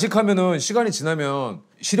근데 라식하면은 시간이 지나면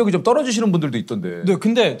시력이 좀 떨어지시는 분들도 있던데. 네,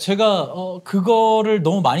 근데 제가 그거를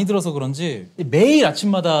너무 많이 들어서 그런지 매일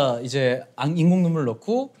아침마다 이제 인공 눈물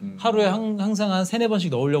넣고 하루에 항상 한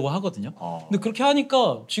 3-4번씩 넣으려고 하거든요. 근데 그렇게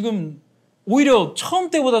하니까 지금 오히려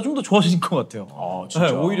처음 때보다 좀 더 좋아진 것 같아요. 진짜.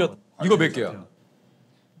 네, 오히려 이거 몇 개야?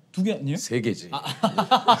 2개 아니에요? 3개지.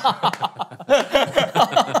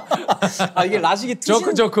 이게 라식이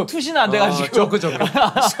저크. 투시는 안 돼가지고.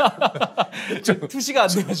 저크. 투시가 안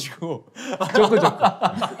돼가지고. 저크.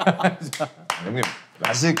 형님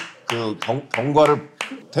라식 그 경과를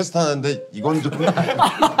테스트하는데 이건 좀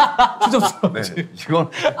추접스러웠지. 네,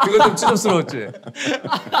 이건 좀 추접스러웠지.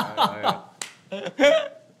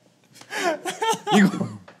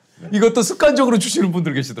 이것도 습관적으로 주시는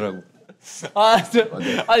분들 계시더라고.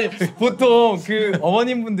 아니 보통 그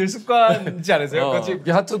어머님분들 습관이지 않으세요?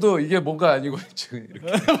 이 하트도 이게 뭔가 아니고 지금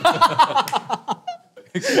이렇게.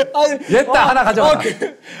 아니, 얘따 하나 가져와.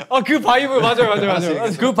 그 바이브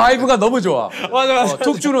맞아요. 그 바이브가 너무 좋아. 맞아.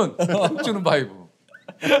 톡 주는 바이브.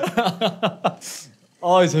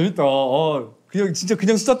 재밌다.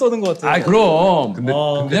 그냥 수다 떠는 것 같아. 그럼. 근데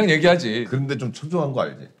그냥 얘기하지. 그런데 좀 초조한 거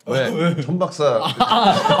알지? 왜? 천 박사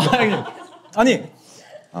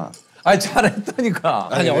아니 잘했다니까.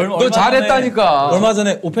 얼마 잘했다니까. 얼마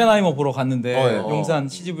전에 오펜하이머 보러 갔는데 예. 용산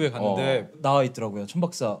CGV에 갔는데 나와 있더라고요. 천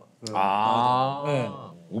박사. 네.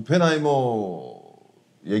 오펜하이머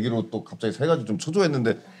얘기로 또 갑자기 세 가지 좀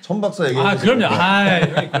초조했는데 천 박사 얘기. 그럼요.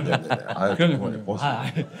 그럼요.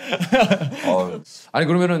 아니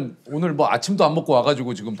그러면은 오늘 뭐 아침도 안 먹고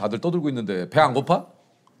와가지고 지금 다들 떠들고 있는데 배 안 고파?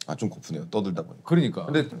 좀 고프네요. 떠들다 보니. 그러니까.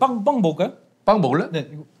 근데 빵 먹을까요? 빵 먹을래? 네.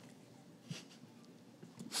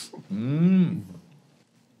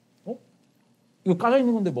 이거 까져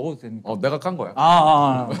있는 건데 먹어도 됩니까? 내가 깐 거야.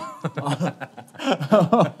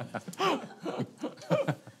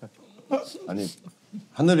 아니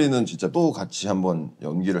하늘이는 진짜 또 같이 한번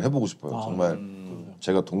연기를 해보고 싶어요. 정말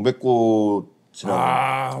제가 동백꽃이라는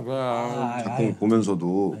작품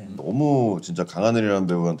보면서도 너무 진짜 강하늘이라는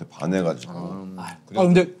배우한테 반해가지고.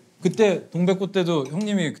 근데 그때 동백꽃 때도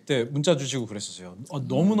형님이 그때 문자 주시고 그랬었어요.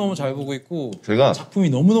 너무너무 잘 보고 있고 제가 작품이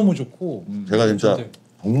너무너무 좋고 제가 진짜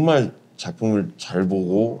정말 작품을 잘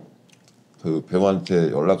보고 그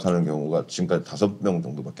배우한테 연락하는 경우가 지금까지 5명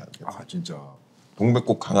정도밖에 안 돼요. 아 진짜.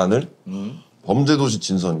 동백꽃 강하늘, 범죄도시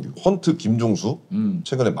진선규, 헌트 김종수,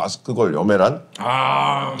 최근에 마스크걸 여메란,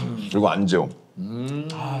 그리고 안재홍.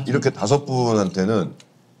 이렇게 5분한테는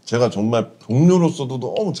제가 정말 동료로서도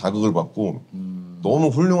너무 자극을 받고 너무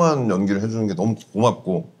훌륭한 연기를 해주는 게 너무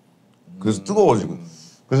고맙고 그래서 뜨거워지고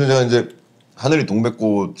그래서 제가 이제 하늘이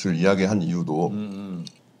동백꽃을 이야기한 이유도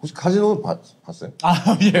혹시 카지노 봤어요?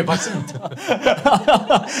 예 봤습니다.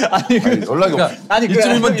 아니 연락이 없. 아니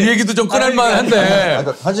이쯤이면 네 얘기도 좀 꺼낼 만한데.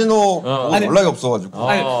 그러니까 카지노 연락이 없어가지고.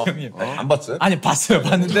 형님 안 봤어요? 아니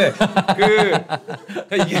봤는데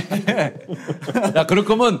이게 야 그럴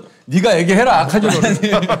거면 네가 얘기해라 카지노를.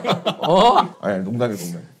 아니 농담이.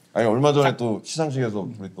 아니 얼마 전에 또 시상식에서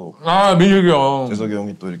우리 또 민식이 형. 재석이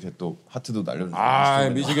형이 또 이렇게 또 하트도 날려주고.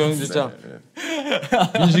 민식이 형 진짜.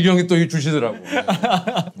 민식이 형이 또 주시더라고.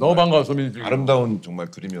 너무 반가웠어 민식이. 아름다운 정말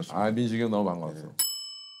그림이었어. 민식이 형 너무 반가웠어.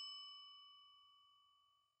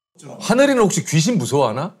 하늘이는 혹시 귀신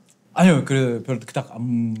무서워하나? 아니요 별로 딱 안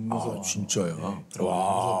무서워. 진짜야. 네,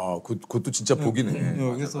 와, 그것도 진짜 복이네.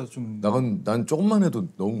 그래서 좀 난 조금만 해도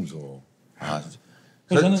너무 무서워. 진짜.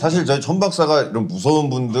 사실 저희 천 박사가 이런 무서운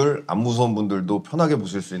분들, 안 무서운 분들도 편하게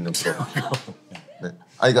보실 수 있는 그런. 네.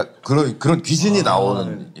 그러니까 그런 귀신이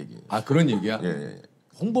나오는 얘기. 그런 얘기야? 예.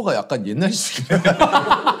 홍보가 약간 옛날식이네.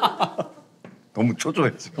 너무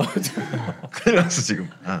초조해 지금. 큰일 났어 지금.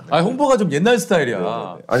 홍보가 좀 옛날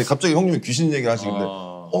스타일이야. 아니 갑자기 형님이 귀신 얘기 하시는데.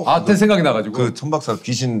 그 생각이 나가지고. 그 천 박사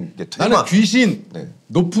귀신 테마. 나는 귀신 네.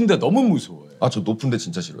 높은데 너무 무서워해. 저 높은데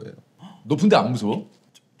진짜 싫어해요. 높은데 안 무서워?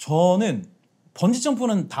 저는 번지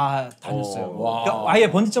점프는 다 다녔어요. 그러니까 아예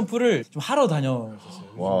번지 점프를 좀 하러 다녔었어요.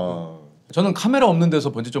 와. 저는 카메라 없는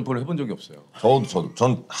데서 번지 점프를 해본 적이 없어요. 저도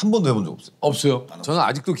전 한 번도 해본 적 없어요. 없어요. 저는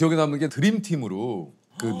아직도 기억에 남는 게 드림팀으로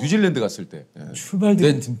그 뉴질랜드 갔을 때 출발 내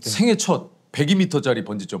드림팀 때. 생애 첫 102m짜리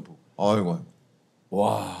번지 점프. 아이고.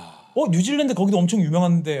 와. 뉴질랜드 거기도 엄청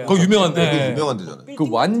유명한데. 거기 유명한데. 되게 유명한 데잖아요. 그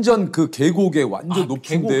완전 그 계곡에 완전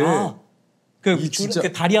높은데. 진짜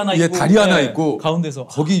다리 하나 있고. 다리 하나 있고 가운데서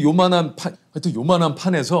거기 요만한 하여튼 요만한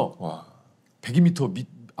판에서 102m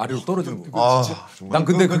아래로 떨어지는 거야. 난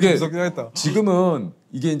근데 그게 지금은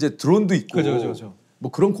이게 이제 드론도 있고 그죠.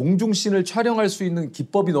 뭐 그런 공중씬을 촬영할 수 있는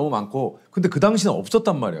기법이 너무 많고 근데 그 당시는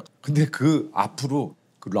없었단 말이야. 근데 그 앞으로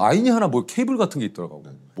그 라인이 하나 뭐 케이블 같은 게 있더라고.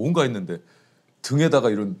 뭔가 있는데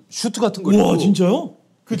등에다가 이런 슈트 같은 거 우와 진짜요?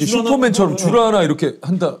 이렇게 슈퍼맨처럼 줄 하나 이렇게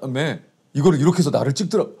한 다음에 이거를 이렇게 해서 나를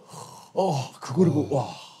찍더라. 그거를 와.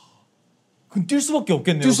 그럼 뛸 수밖에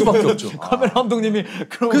없겠네요. 뛸 수밖에 없죠. 카메라 감독님이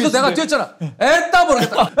그래서 내가 뛰었잖아. 에따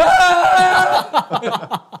모르겠다.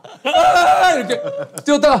 이렇게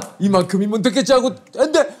뛰었다가 이만큼이면 됐겠지 하고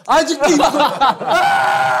근데 아직도 이만큼.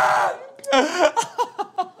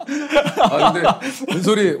 근데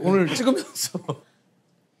은솔이 오늘 찍으면서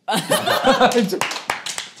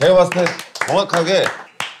제가 봤을 때 정확하게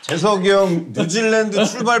재석이 형 뉴질랜드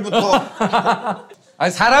출발부터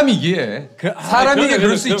사람이 이게 사람이 이게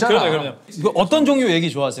그럴 수 있잖아. 그럼요. 어떤 종류 얘기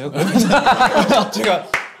좋아하세요? 제가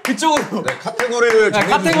그쪽으로 카테고리를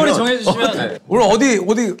카테고리 정해주시면 오늘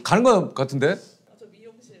어디 가는 거 같은데? 저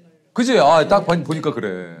미용실 가요. 그지? 딱 보니까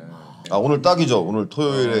그래. 오늘 딱이죠. 오늘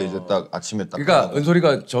토요일에 이제 딱 아침에 딱. 그러니까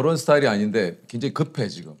은솔이가 저런 스타일이 아닌데 굉장히 급해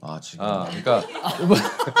지금. 지금.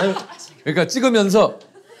 그러니까 찍으면서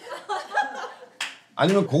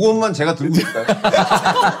아니면 그것만 제가 들고 있을까요?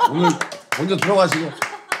 오늘 먼저 들어가시고.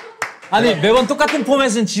 아니 매번 똑같은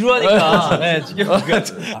포맷은 지루하니까.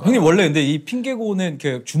 형님 원래 근데 이 핑계고는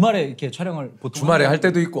이렇게 주말에 이렇게 촬영을 보통 주말에 할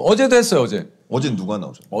때도 있고 어제도 했어요 어제. 어젠 누가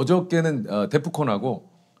나오죠? 어저께는 데프콘하고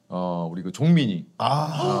우리 그 종민이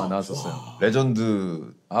나왔었어요.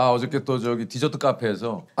 레전드. 어저께 또 저기 디저트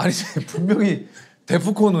카페에서 분명히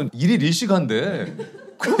데프콘은 일일 일시간데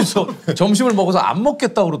그래서 점심을 먹어서 안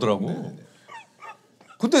먹겠다 그러더라고. 네네네.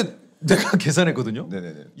 근데 내가 계산했거든요.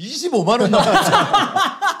 네네네. 25만 원 나왔잖아.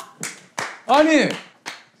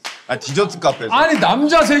 디저트 카페에서.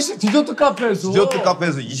 남자 셋이 디저트 카페에서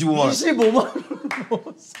 25만 원. 25만 원.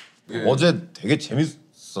 어제 되게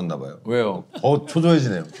재밌었나 봐요. 왜요? 더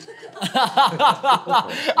초조해지네요.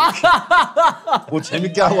 뭐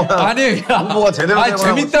재밌게 하거나 홍보가 제대로 되거나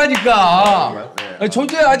재밌다니까.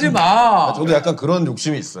 초조해하지 마. 저도 약간 그런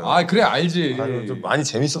욕심이 있어요. 그래 알지. 좀 많이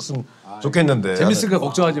재밌었으면 좋겠는데. 재밌으니까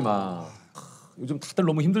걱정하지 마. 요즘 다들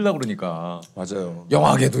너무 힘들다 그러니까. 맞아요.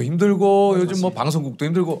 영화계도 힘들고 요즘 뭐 방송국도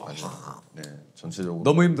힘들고. 네, 전체적으로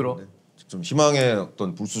너무 힘들어. 좀 희망의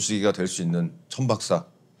어떤 불쏘시개가 될 수 있는 천 박사.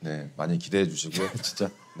 네, 많이 기대해 주시고요. 진짜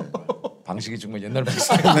방식이 정말 옛날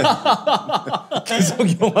방식이네.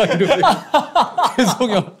 계속 영화 이름이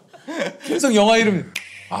계속 영화 이름이.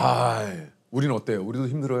 우리는 어때요? 우리도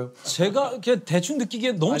힘들어요? 제가 그냥 대충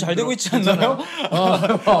느끼기에 너무 잘 되고 있지 않나요?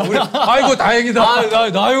 우리 아이고 다행이다.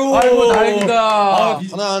 나요. 아이고 다행이다.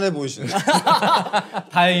 편안해 보이시네.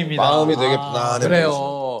 다행입니다. 마음이 되게 편안해.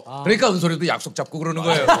 그래요. 그러니까 은솔이도 약속 잡고 그러는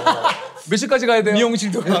거예요. 몇 시까지 가야 돼요?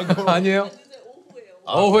 미용실도 가고. 아니에요?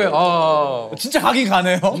 오후에요. 오후에. 진짜 가긴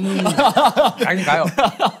가네요. 가긴 가요.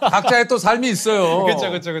 각자의 또 삶이 있어요. 그쵸.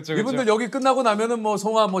 이분들 여기 끝나고 나면은 뭐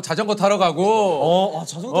송화 뭐 자전거 타러 가고.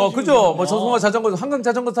 자전거 그죠? 뭐 송화 자전거 한강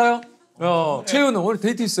자전거 타요? 채윤은 오늘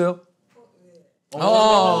데이트 있어요?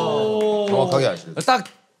 정확하게 아시네. 딱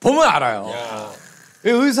보면 알아요.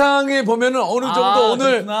 의상에 보면은 어느 정도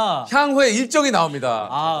오늘 그렇구나. 향후에 일정이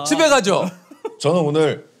나옵니다. 집에 가죠. 저는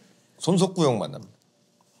오늘 손석구 형 만납니다.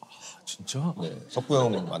 진짜? 네, 석구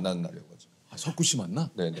형 만나는 날이어가지고. 석구 씨 맞나?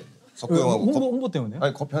 네네. 석구 형하고 홍보 때문에요?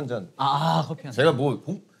 아니 커피 한 잔. 커피 한 잔. 제가 뭐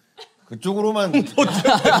그쪽으로만 형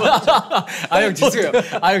죄송해요.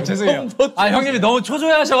 형 죄송해요. 형님이 너무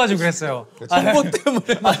초조해하셔가지고 그랬어요. 홍보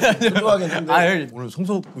때문에. 좋아하긴 한데. 오늘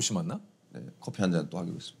송석구 씨 맞나? 네, 커피 한 잔 또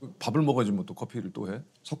하기로 했습니다. 밥을 먹어야지 뭐 또 커피를 또 해?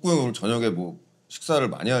 석구 형 오늘 저녁에 뭐 식사를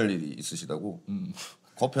많이 할 일이 있으시다고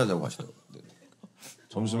커피 하자고 하시더라고요. 네.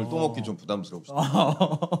 점심을 또 먹기 좀 부담스러우시다.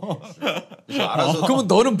 그래서 알아서. 그러면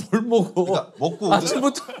너는 뭘 먹어? 그러니까 먹고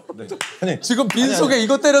아침부터. 네. 아니 지금 빈속에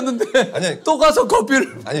이거 때렸는데 아니 또 가서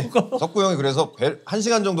커피를. 아니 석구 형이 그래서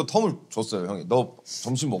 1시간 정도 텀을 줬어요. 형이 너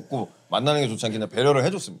점심 먹고 만나는 게 좋지 않겠냐 배려를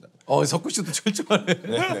해줬습니다. 석구 씨도 철저하네.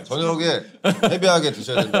 네, 저녁에 헤비하게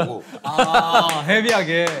드셔야 된다고.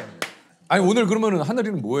 헤비하게. 아니 오늘 그러면은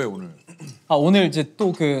하늘이는 뭐예요 오늘? 오늘 이제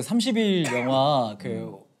또 그 30일 영화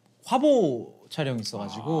그 화보 촬영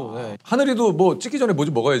있어가지고 네. 하늘이도 뭐 찍기 전에 뭐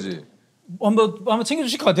좀 먹어야지. 한번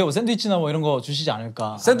챙겨주실 것 같아요. 샌드위치나 뭐 이런 거 주시지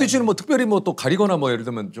않을까. 샌드위치는 뭐 특별히 뭐 또 가리거나 뭐 예를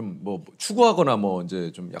들면 좀 뭐 추구하거나 뭐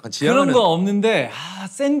이제 좀 약간 지향하는 그런 거 없는데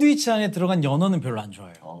샌드위치 안에 들어간 연어는 별로 안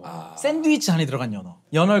좋아해요. 샌드위치 안에 들어간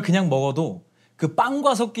연어를 그냥 먹어도 그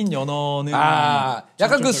빵과 섞인 연어는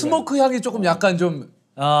약간 그 스모크 향이 조금 약간 좀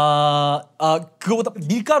그거보다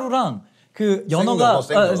밀가루랑 그 연어가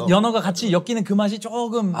연어. 연어가 같이 엮이는 그 맛이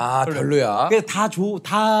조금 별로야.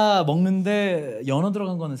 다 먹는데 연어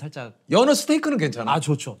들어간 거는 살짝 연어 스테이크는 괜찮아.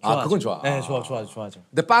 좋죠. 그건 좋아. 네, 좋아죠.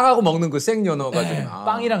 근데 빵하고 먹는 그 생 연어가 좀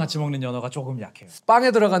빵이랑 같이 먹는 연어가 조금 약해요.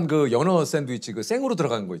 빵에 들어간 그 연어 샌드위치 그 생으로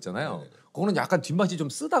들어간 거 있잖아요. 그거는 약간 뒷맛이 좀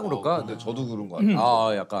쓰다 그럴까? 근데 저도 그런 거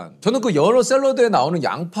같아요. 약간 저는 그 연어 샐러드에 나오는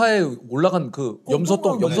양파에 올라간 그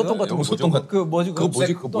염소똥 같은 거. 그거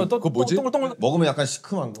뭐지? 동글동글 먹으면 약간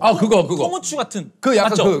시큼한 거. 그거. 통후추 같은. 그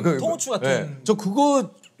약간 맞죠? 통후추 같은. 네. 저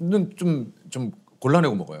그거는 좀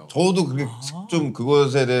골라내고 먹어요. 저도 그게 좀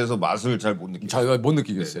그것에 대해서 맛을 잘 못 느끼고. 잘 못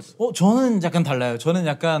느끼겠어요. 저는 약간 달라요. 저는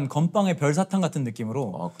약간 건빵의 별사탕 같은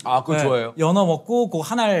느낌으로. 그거 좋아해요. 연어 먹고 그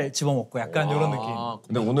하나를 집어 먹고 약간 이런 느낌.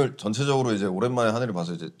 근데 오늘 전체적으로 이제 오랜만에 하늘이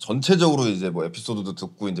봐서 이제 전체적으로 이제 뭐 에피소드도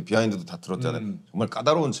듣고 이제 비하인드도 다 들었잖아요. 정말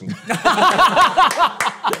까다로운 친구.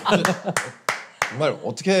 정말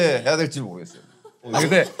어떻게 해야 될지 모르겠어요.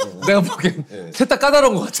 근데 내가 보기엔 셋 다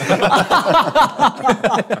까다로운 것 같아.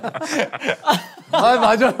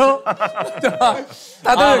 맞아요.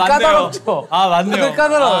 다들 까다롭죠. 맞네요. 다들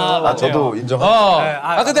까다로워요. 저도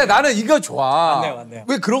인정합니다. 근데 나는 이거 좋아. 맞네요.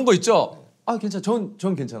 왜 그런 거 있죠? 괜찮아.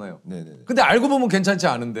 전 괜찮아요. 네네. 근데 알고 보면 괜찮지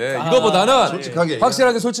않은데 이거보다는 솔직하게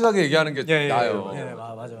확실하게 솔직하게 얘기하는 게 나아요.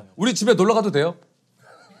 맞아. 우리 집에 놀러 가도 돼요?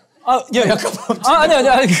 약간 아니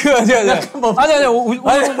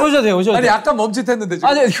오셔도 돼요. 아니 약간 멈칫했는데 지금.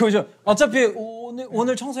 아니 그죠. 어차피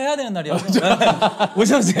오늘 청소해야 되는 날이어서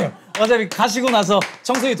오셔도 돼요. 어차피 가시고 나서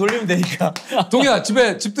청소기 돌리면 되니까. 동희야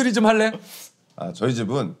집들이 좀 할래? 저희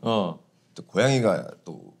집은 또 고양이가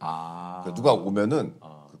또 누가 오면은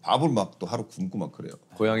그 밥을 막 또 하루 굶고 막 그래요.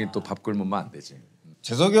 고양이 또 밥 굶으면 안 되지.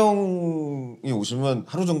 재석이 형이 오시면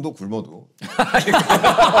하루 정도 굶어도.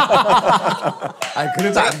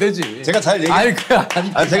 그래도 안 되지. 제가 잘 얘기.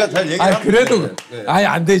 제가 잘 얘기. 그래도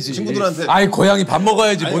안 되지. 친구들한테. 고양이 밥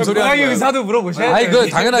먹어야지. 뭔 소리 하는 거야. 고양이 의사도 물어보셔야 돼요. 그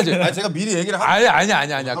당연하지. 제가 미리 얘기를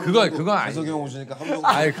아니야. 그건 아니. 재석이 형 오시니까 하루 정도.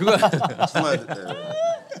 그거. 참아야 돼.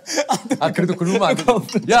 그래도 굶으면 안 돼.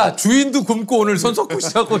 야 주인도 굶고 오늘 손석구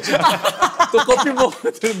씨하고 또 커피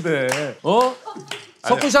먹어야 되는데.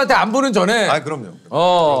 석구 씨한테 안 보는 전에. 그럼요.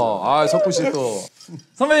 석구 씨 또.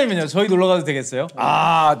 선배님은요? 저희 놀러 가도 되겠어요?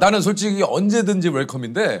 나는 솔직히 언제든지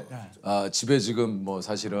웰컴인데 집에 지금 뭐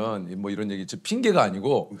사실은 뭐 이런 얘기 핑계가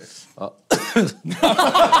아니고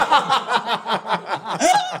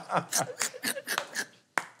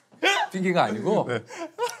핑계가 아니고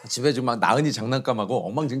집에 좀 막 나은이 장난감하고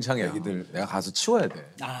엉망진창의 애기들 내가 가서 치워야 돼.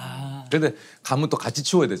 근데 가면 또 같이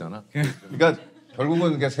치워야 되잖아. 그러니까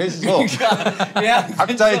결국은 그냥 셋이서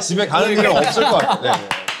각자의 집에 가는 일은 없을 것 같아. 네.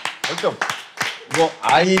 절대 없어. 뭐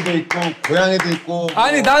아이도 있고 고양이도 있고.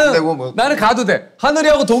 아니 뭐. 나는 가도 돼.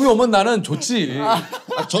 하늘이하고 동이 오면 나는 좋지.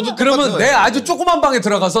 저도 그러면 내 아주 조그만 방에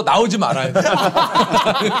들어가서 나오지 말아야 돼.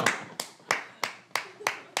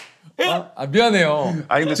 미안해요.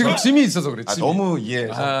 아니, 근데 지금 짐이 있어서 그래. 짐이. 너무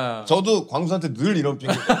이해해서. 저도 광수한테 늘 이런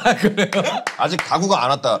핑계. 그래요? 아직 가구가 안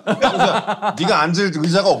왔다. 광수야, 네가 앉을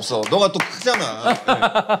의자가 없어. 너가 또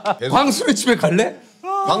크잖아. 네. 광수네 집에 갈래?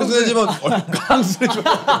 광수네 집은 광수네 집.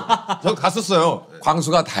 저 갔었어요.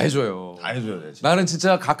 광수가 다 해줘요. 다 해줘야 돼. 진짜. 나는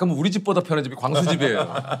진짜 가끔은 우리 집보다 편한 집이 광수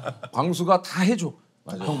집이에요. 광수가 다 해줘.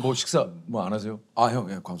 맞아. 형 뭐 식사 뭐 안 하세요? 형,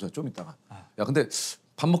 예, 광수야 좀 이따가. 야 근데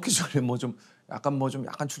밥 먹기 전에 뭐 좀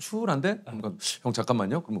약간 출출한데? 그러니까 형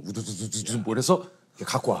잠깐만요. 그러면 우두두두두 뭘 해서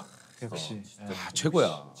갖고 와. 역시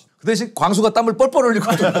최고야. 그 대신 광수가 땀을 뻘뻘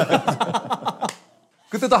흘리거든.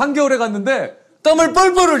 그때도 한겨울에 갔는데 땀을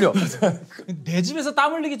뻘뻘 흘려. 내 집에서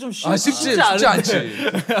땀 흘리기 좀 쉽지 않지.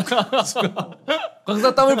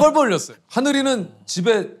 광수가 땀을 뻘뻘 흘렸어요. 하늘이는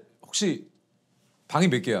집에 혹시 방이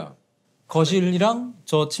몇 개야? 거실이랑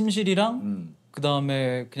저 침실이랑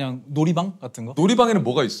그다음에 그냥 놀이방 같은 거? 놀이방에는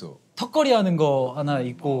뭐가 있어? 턱걸이 하는 거 하나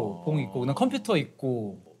있고 공 있고 그냥 컴퓨터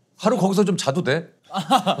있고. 하루 거기서 좀 자도 돼?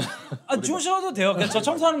 주무셔도 돼요. 그냥 저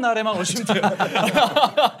청소하는 날에만 오시면 돼요.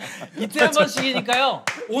 이틀에 한 번씩이니까요.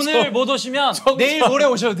 오늘 못 오시면 내일 모레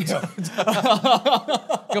오셔도 돼요.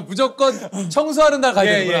 그러니까 무조건 청소하는 날 가야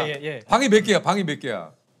되는구나. 예. 방이 몇 개야? 방이 몇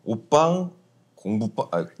개야? 옷방, 공부방,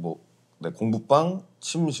 공부방,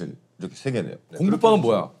 침실 이렇게 세 개네요. 네, 공부방은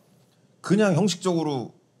뭐야? 그냥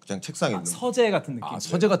형식적으로 그냥 책상에 있는 서재 같은 느낌.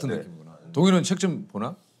 서재 같은 느낌이구나. 동희는 책 좀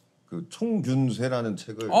보나? 그 총균세라는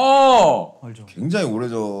책을 알죠. 굉장히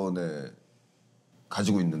오래전에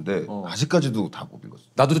가지고 있는데 아직까지도 다 못 읽었어요.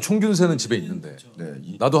 나도 총균세는 집에 있는데. 네,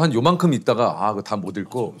 나도 한 요만큼 있다가 그거 다 못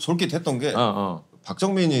읽고. 솔깃했던 게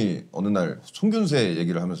박정민이 어느 날 총균세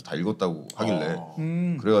얘기를 하면서 다 읽었다고 하길래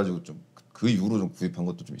그래가지고 좀 그 이후로 좀 구입한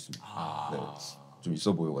것도 좀 있습니다. 네, 좀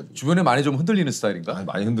있어 보여가지고. 주변에 많이 좀 흔들리는 스타일인가?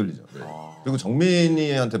 많이 흔들리죠. 네. 그리고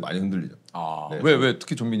정민이한테 많이 흔들리죠. 네. 왜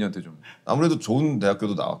특히 정민이한테 좀 아무래도 좋은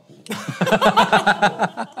대학교도 나왔고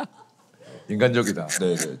인간적이다.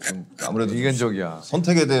 네네 좀 아무래도 인간적이야.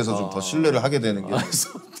 선택에 대해서 좀 더 신뢰를 하게 되는 게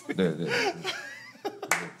네네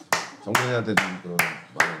정민이한테 좀 그런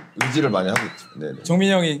많은 의지를 많이 하고 있죠. 네네.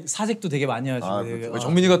 정민이 형이 사직도 되게 많이 하시고. 그렇죠.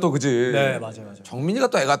 정민이가 또 그지. 네 맞아요. 정민이가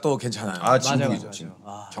또 애가 또 괜찮아요. 진국이죠. 맞아요. 진국.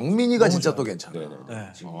 정민이가 진짜 또 괜찮아. 네네. 네.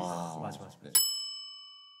 맞아. 네.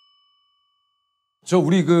 저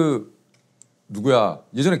우리 그 누구야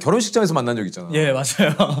예전에 결혼식장에서 만난 적 있잖아. 예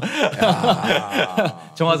맞아요.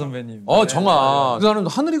 정화 선배님. 정아. 나는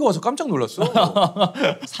하늘이가 와서 깜짝 놀랐어.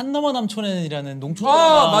 산 너머 남촌엔이라는 농촌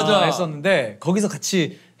맞아. 드라마 했었는데 거기서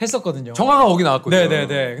같이 했었거든요. 정아가 거기 나왔거든.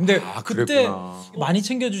 네네네. 근데 그때 그랬구나. 많이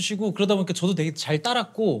챙겨주시고 그러다 보니까 저도 되게 잘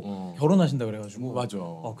따랐고 결혼하신다 그래가지고. 맞아.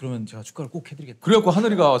 그러면 제가 축가를 꼭 해드리겠다. 그래갖고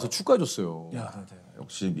하늘이가 와서 축가해줬어요. 네.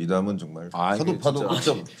 역시 미담은 정말 이게 파도 파도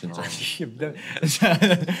끝점 진짜.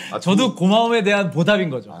 저도 고마움에 대한 보답인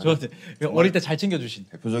거죠. 저 어릴 때 잘 챙겨주신.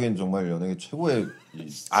 대표적인 정말 연예계 최고의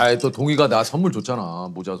또 동희가 나 선물 줬잖아.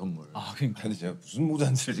 모자 선물. 그러니까. 아니 제가 무슨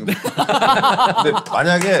모자인지 지금. 근데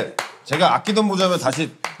만약에 제가 아끼던 모자면 다시.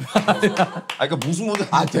 그러니까 무슨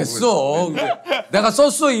모자인지. 됐어. 내가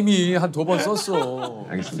썼어 이미 한 2번 썼어.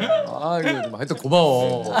 알겠습니다. 이거 좀 하여튼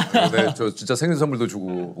고마워. 네, 저 진짜 생일 선물도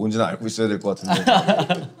주고. 뭔지는 알고 있어야 될 것 같은데.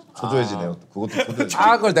 초조해지네요. 그것도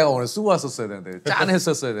초조해지네요. 그걸 내가 오늘 쓰고 왔었어야 되는데 짠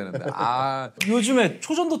했었어야 되는데. 요즘에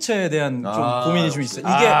초전도체에 대한 좀 고민이 좀 있어요.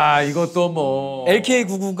 이게 이것도 뭐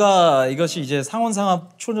LK99가 이것이 이제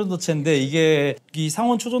상온상합 초전도체인데 이게 이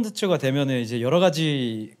상온 초전도체가 되면은 이제 여러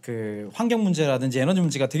가지 그 환경 문제라든지 에너지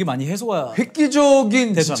문제가 되게 많이 해소가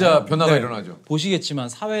획기적인 되잖아요. 진짜 변화가 네. 일어나죠. 보시겠지만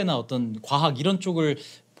사회나 어떤 과학 이런 쪽을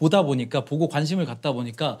보다 보니까 보고 관심을 갖다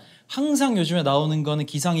보니까 항상 요즘에 나오는 거는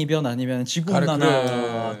기상이변 아니면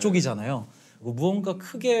지구온난화 쪽이잖아요. 무언가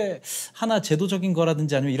크게 하나 제도적인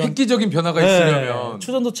거라든지 아니면 이런 획기적인 변화가 있으려면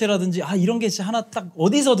초전도체라든지 이런 게 진짜 하나 딱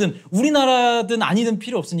어디서든 우리나라든 아니든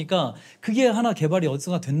필요 없으니까 그게 하나 개발이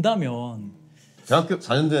어디서가 된다면. 대학교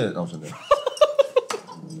 4년제 나오셨네요.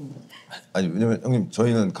 아니 왜냐면 형님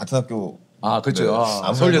저희는 같은 학교. 그렇지.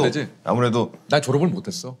 네. 서울예대지. 아무래도 나 졸업을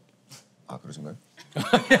못했어. 그러신가요?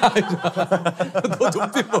 너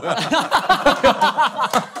눈빛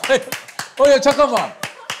뭐야? 야 잠깐만.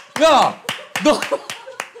 야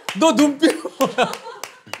너 눈빛 뭐야?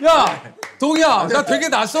 야 동희야 나 되게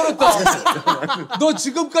낯설었다. 너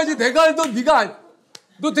지금까지 내가 알던 네가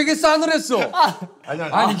너 되게 싸늘했어. 아니야.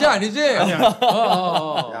 아니 이게 아니지. 아니야.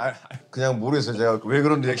 야, 그냥 모르겠어요. 제가 왜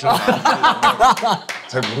그런 리액션을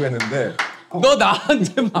잘 모르겠는데. 너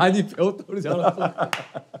나한테 많이 배웠다 그러지 않았어?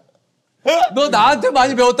 너 나한테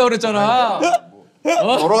많이 배웠다 그랬잖아.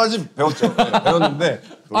 여러 가지 배웠죠. 배웠는데.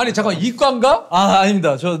 아니 잠깐 이과인가? 아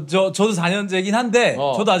아닙니다. 저도 4년제긴 한데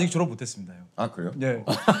저도 아직 졸업 못했습니다. 형. 아 그래요? 네.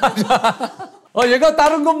 얘가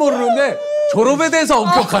다른 건 모르는데 졸업에 대해서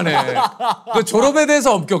엄격하네. 그 졸업에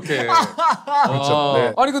대해서 엄격해. 그렇죠.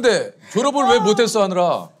 네. 아니 근데 졸업을 왜 못했어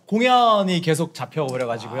하느라? 공연이 계속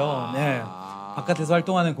잡혀버려가지고요. 네. 바깥에서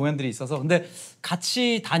활동하는 공연들이 있어서 근데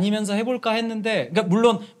같이 다니면서 해볼까 했는데 그러니까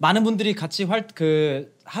물론 많은 분들이 같이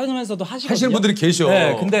하면서도 하시거든요. 하시는 분들이 계셔.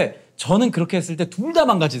 네, 근데 저는 그렇게 했을 때 둘 다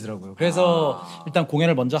망가지더라고요. 그래서 일단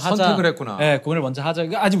공연을 먼저 하자. 선택을 했구나. 네, 공연을 먼저 하자.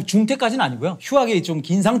 아직 중퇴까지는 아니고요. 휴학이 좀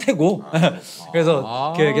긴 상태고.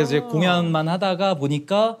 그래서 이제 공연만 하다가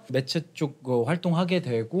보니까 매체 쪽 활동하게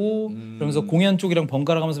되고 그러면서 공연 쪽이랑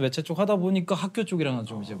번갈아가면서 매체 쪽 하다 보니까 학교 쪽이랑은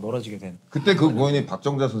좀 이제 멀어지게 된. 그때 그 공연이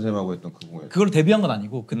박정자 선생님하고 했던 그 공연. 그걸 데뷔한 건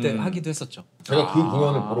아니고 그때 하기도 했었죠. 제가 그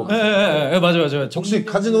공연을 보러 갔어요. 네, 맞아요. 혹시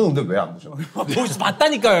카지노는 근데 왜 안 보셨나요? 혹시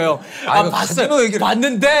봤다니까요. 봤어요. 카지노 얘기를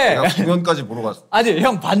봤는데. 제가 공연까지 보러 갔어요. 아니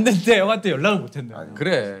형 봤는데 형한테 연락을 못했네요.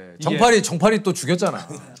 그래. 이게- 정팔이 또 죽였잖아.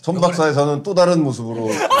 천박사에서는 또 다른 모습으로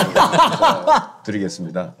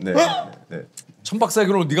드리겠습니다. 네. 천박사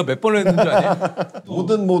결혼을 네가 몇 번을 했는지 아니?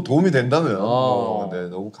 뭐든 뭐 도움이 된다면 네,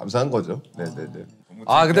 너무 감사한 거죠. 네.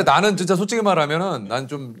 아 근데 나는 진짜 솔직히 말하면은 난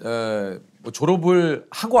좀 뭐 졸업을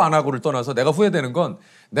하고 안 하고를 떠나서 내가 후회되는 건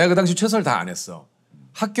내가 그 당시 최선을 다 안 했어.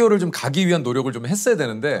 학교를 좀 가기 위한 노력을 좀 했어야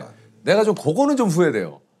되는데 내가 좀 그거는 좀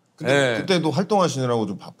후회돼요. 근데 예. 그때도 활동하시느라고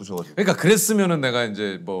좀 바쁘셔가지고. 그러니까 그랬으면은 내가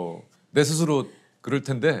이제 뭐 내 스스로 그럴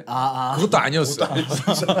텐데 그것도 아니었어.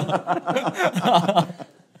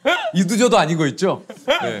 이두저도 아닌 거 있죠?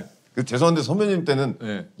 네. 그 죄송한데 선배님 때는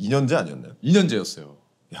네. 2년제 아니었나요? 2년제였어요.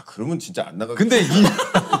 야 그러면 진짜 안 나가. 근데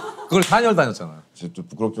그걸 4년 다녔잖아. 좀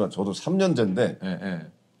부끄럽지만 저도 3년제인데 예.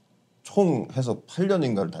 총 해서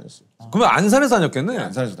 8년인가를 다녔어요. 그러면 안산에서 다녔겠네?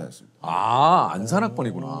 안산에서 다녔습니다. 아 안산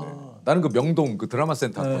학번이구나. 나는 그 명동 그 드라마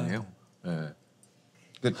센터 학번이에요. 예.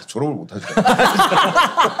 근데 졸업을 못 하죠.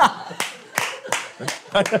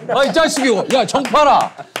 아 이 자식이 야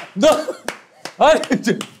정파라 너 아니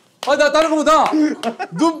이제 나 다른 거보다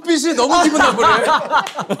눈빛이 너무 기분 나쁘네.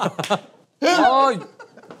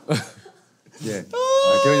 예.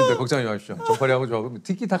 교수님들 걱정하지 마십시오. 정팔이하고 저하고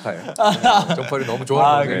티키타카예요. 정팔이 너무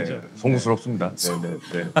좋아하는 거죠. 송구스럽습니다.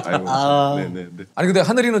 네네네. 아이고. 네네네. 아니 근데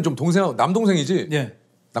하늘이는 좀 남동생이지? 예.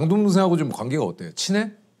 남동생하고 좀 관계가 어때요?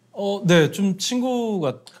 친해? 네, 좀 친구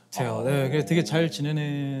같아요. 네, 그래서 되게 잘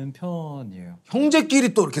지내는 편이에요.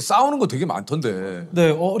 형제끼리 또 이렇게 싸우는 거 되게 많던데.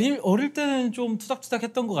 네, 어릴 때는 좀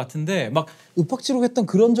투닥투닥했던 것 같은데 막 윽박지르고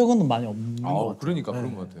그런 적은 많이 없는 것 같아요. 그러니까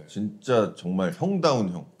그런 것 같아. 진짜 정말 형다운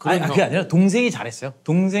형. 그게 아니라 동생이 잘했어요.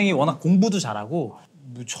 동생이 워낙 공부도 잘하고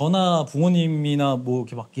뭐 저나 부모님이나 뭐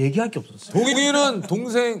이렇게 막 얘기할 게 없었어요. 동익이는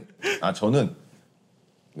동생 저는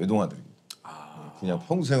외동아들입니다. 그냥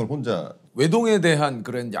평생을 혼자. 외동에 대한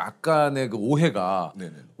그런 약간의 그 오해가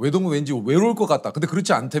네네. 외동은 왠지 외로울 것 같다. 근데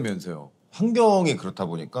그렇지 않다면서요. 환경이 그렇다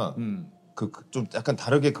보니까 좀 약간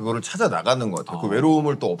다르게 그거를 찾아 나가는 것 같아요. 그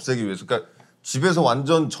외로움을 또 없애기 위해서. 그러니까 집에서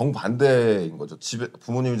완전 정반대인 거죠. 집에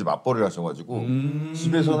부모님이 이제 맞벌이를 하셔가지고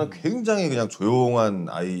집에서는 굉장히 그냥 조용한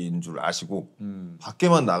아이인 줄 아시고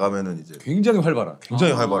밖에만 나가면은 이제 굉장히 활발한.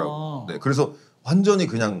 굉장히 활발하고. 네, 그래서 완전히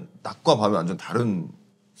그냥 낮과 밤이 완전 다른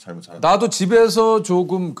삶을 살아. 나도 집에서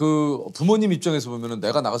조금 그 부모님 입장에서 보면은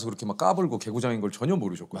내가 나가서 그렇게 막 까불고 개구장인 걸 전혀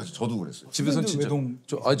모르셨거든요. 맞아, 저도 그랬어요. 집에서는 진짜 외동...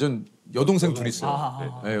 전 여동생 둘이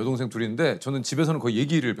있어요. 네, 여동생 둘인데 저는 집에서는 거의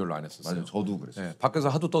얘기를 별로 안 했었어요. 맞아요, 저도 그랬어요. 네, 밖에서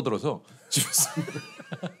하도 떠들어서 집에서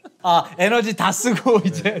에너지 다 쓰고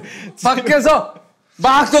이제 밖에서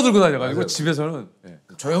막 떠들고 다녀가지고 집에서는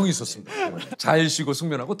조용히 있었습니다. 잘 쉬고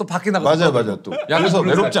숙면하고 또 밖에 나가서 맞아요. 또 그래서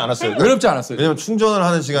외롭지 않았어요. 외롭지 않았어요. 왜냐면 충전을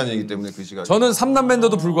하는 시간이기 때문에 그 시간. 저는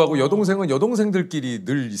삼남매인데도 불구하고 여동생은 여동생들끼리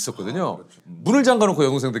늘 있었거든요. 문을 잠가놓고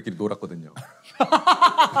여동생들끼리 놀았거든요.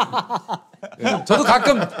 저도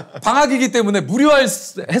가끔 방학이기 때문에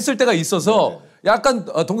무료했을 때가 있어서 약간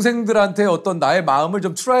동생들한테 어떤 나의 마음을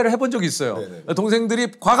좀 트라이를 해본 적이 있어요.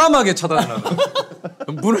 동생들이 과감하게 차단하는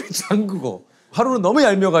문을 잠그고 하루는 너무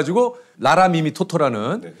얄미워가지고 라라미미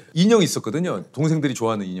토토라는 인형이 있었거든요. 동생들이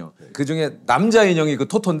좋아하는 인형. 그중에 남자 인형이 그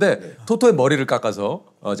토토인데 토토의 머리를 깎아서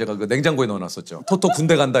제가 그 냉장고에 넣어놨었죠. 토토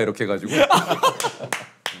군대 간다 이렇게 해가지고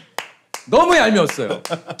너무 얄미웠어요.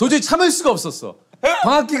 도저히 참을 수가 없었어.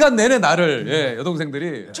 방학 기간 내내 나를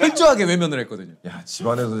여동생들이 철저하게 외면을 했거든요. 야,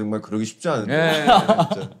 집안에서 정말 그러기 쉽지 않은데. 예.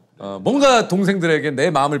 진짜. 뭔가 동생들에게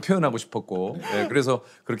내 마음을 표현하고 싶었고 예, 그래서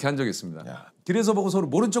그렇게 한 적이 있습니다. 길에서 보고 서로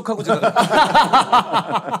모른 척하고 지나가.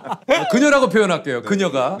 그녀라고 표현할게요.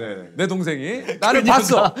 그녀가 내 동생이 나를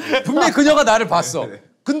봤어. 분명히 그녀가 나를 봤어.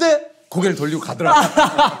 근데 고개를 돌리고 가더라고.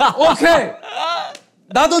 오케이.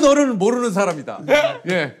 나도 너를 모르는 사람이다.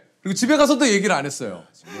 예. 그리고 집에 가서도 얘기를 안 했어요.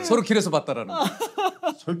 서로 길에서 봤다라는 거.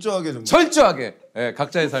 철저하게 좀. 철저하게. 예,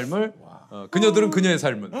 각자의 삶을. 그녀들은 그녀의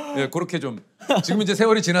삶은 예, 그렇게 좀 지금 이제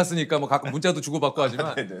세월이 지났으니까 뭐 가끔 문자도 주고받고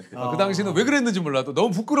하지만 그 당시는 왜 그랬는지 몰라도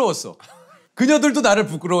너무 부끄러웠어. 그녀들도 나를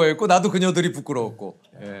부끄러워했고 나도 그녀들이 부끄러웠고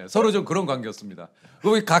예, 서로 좀 그런 관계였습니다.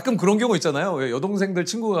 가끔 그런 경우 있잖아요. 여동생들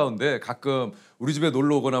친구 가운데 가끔 우리 집에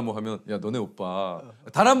놀러 오거나 뭐 하면 야 너네 오빠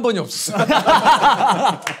단 한 번이 없었어.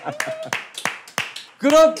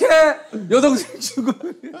 그렇게 여동생 친구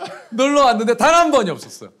놀러 왔는데 단 한 번이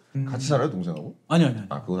없었어요. 같이 살아요 동생하고? 아니요.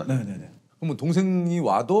 아 그건 아니에요. 네네네. 그러면 동생이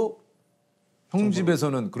와도 형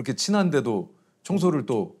집에서는 그렇게 친한데도 청소를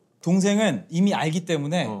또 동생은 이미 알기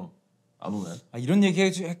때문에 안 오나요? 이런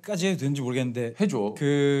얘기까지 해도 되는지 모르겠는데 해줘.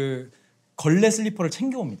 그 걸레 슬리퍼를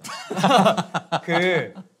챙겨옵니다.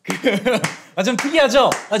 좀 특이하죠?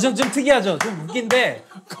 좀 특이하죠? 좀 웃긴데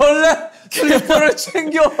걸레 슬리퍼를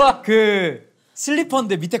챙겨와. 그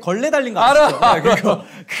슬리퍼인데 밑에 걸레 달린 거 알아. 아시죠?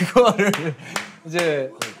 그거를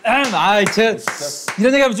이제 제가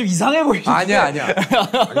이런 얘기하면 좀 이상해 보이는데 아니야.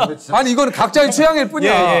 아니 이건 각자의 취향일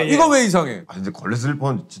뿐이야. 예. 이거 왜 이상해? 아 근데 걸레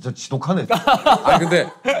슬리퍼는 진짜 지독하네. 아니 근데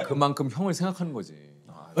그만큼 형을 생각하는 거지.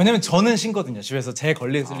 왜냐면 저는 신거든요. 집에서 제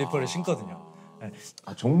걸레 슬리퍼를 신거든요.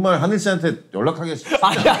 아 정말 하늘 씨한테 연락하기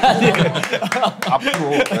아니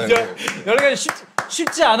앞으로 여러 가지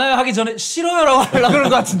쉽지 않아요 하기 전에 싫어요라고 하려고 그런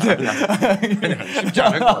것 같은데 쉽지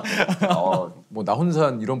않을 것 같아. 뭐 나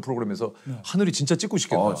혼자 이런 프로그램에서 하늘이 진짜 찍고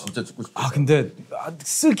싶겠다. 진짜 찍고 싶다. 근데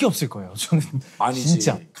쓸 게 없을 거예요. 저는 아니지.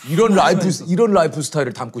 진짜 이런 라이프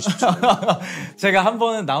스타일을 담고 싶지. 제가 한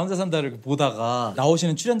번은 나 혼자 산다를 보다가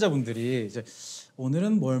나오시는 출연자분들이 이제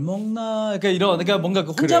오늘은 뭘 먹나 그러니까 뭔가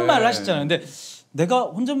그 혼잣말을 하시잖아요. 근데 내가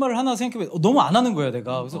혼잣말을 하나 생각해보면 너무 안 하는 거야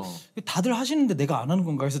내가. 그래서 다들 하시는데 내가 안 하는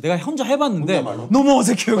건가. 그래서 내가 혼자 해봤는데 너무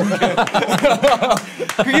어색해요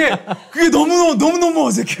그게 너무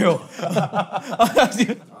어색해요.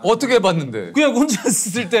 어떻게 해봤는데? 그냥 혼자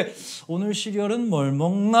있을 때 오늘 시리얼은 뭘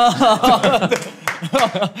먹나.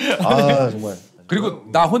 정말. 그리고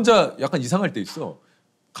나 혼자 약간 이상할 때 있어.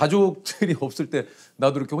 가족들이 없을 때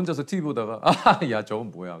나도 이렇게 혼자서 TV 보다가 야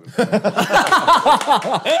저건 뭐야.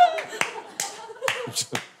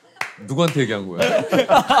 누구한테 얘기한 거야?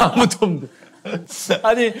 아무도 없는데.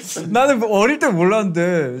 아니 나는 어릴 때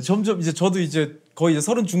몰랐는데 점점 이제 저도 이제 거의 이제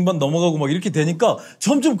 30 중반 넘어가고 막 이렇게 되니까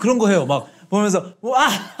점점 그런 거 해요. 막 보면서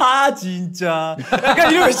진짜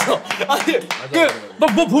약간 이러고 있어. 아니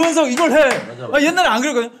막 뭐 보면서 이걸 해. 옛날에 안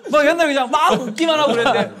그랬거든. 막 옛날에 그냥 막 웃기만 하고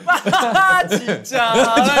그랬는데 진짜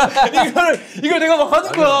이걸 내가 막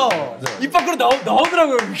하는 거야. 입 밖으로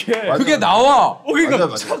나오더라고요 그게. 그게 나와. 그러니까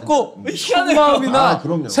맞아. 자꾸 희한해. 마음이나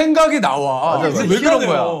그럼요. 생각이 나와. 맞아. 왜 그런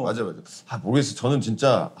거야? 맞아. 모르겠어. 저는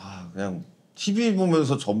진짜 그냥 TV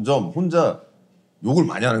보면서 점점 혼자 욕을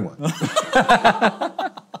많이 하는 거야.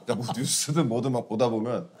 그러니까 뭐 뉴스든 뭐든 막 보다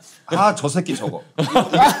보면 저 새끼 저거.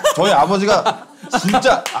 저희 아버지가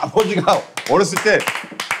진짜 어렸을 때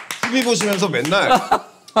TV 보시면서 맨날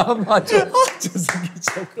맞아. 저 새끼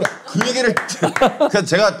저거. 그 얘기를 그냥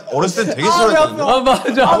제가 어렸을 때 되게 싫어했거든요.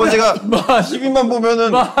 맞아. 아버지가 TV만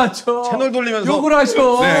보면은 맞아. 채널 돌리면서 욕을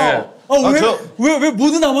하셔. 네. 왜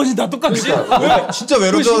모든 아버지 다 똑같지? 진짜 그거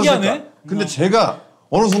외롭잖아. 신기하네. 근데 제가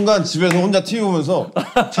어느 순간 집에서 혼자 TV 보면서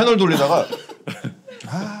채널 돌리다가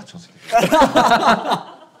저 새끼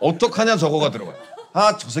어떡하냐 저거가 들어가요.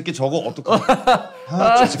 저 새끼 저거 어떡하냐.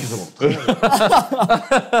 저 새끼 저거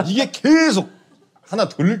어떡하냐. 이게 계속 하나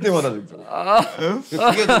돌릴 때마다 좀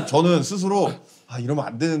그게 좀 저는 스스로 이러면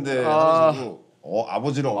안 되는데 하면서도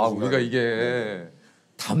아버지를 우리가 이게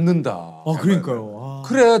담는다. 그러니까요.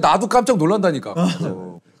 그래 나도 깜짝 놀란다니까.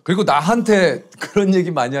 그리고 나한테 그런 얘기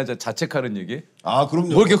많이 하자. 자책하는 얘기. 그럼요.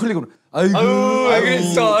 뭐 이렇게 흘리고 아이고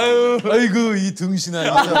알겠어. 아이고 이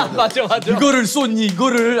등신아. 맞아. 이거를 쏟니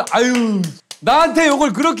이거를 나한테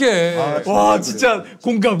욕을 그렇게 해. 와 진짜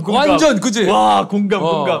공감. 완전 그지. 와 공감.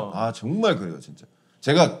 정말 그래요 진짜.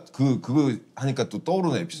 제가 그거 하니까 또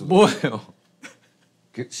떠오르는 에피소드. 뭐예요?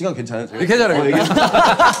 시간 괜찮아요? 괜찮아요.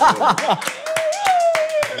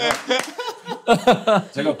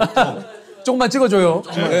 제가 보통 조금만 찍어줘요.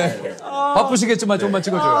 네. 바쁘시겠지만 조금만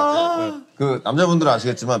찍어줘요. 그 남자분들은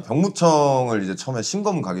아시겠지만 병무청을 이제 처음에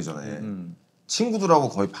신검 가기 전에 친구들하고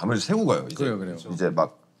거의 밤을 새고 가요. 이제. 그래요. 이제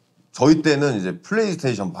막 저희 때는 이제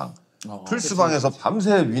플레이스테이션 방, 플스 방에서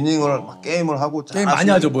밤새 위닝을 막 게임을 하고 게임 많이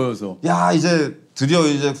하죠 모여서. 이제 드디어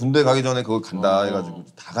이제 군대 가기 전에 그걸 간다 해가지고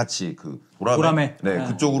다 같이 그 보라매. 네,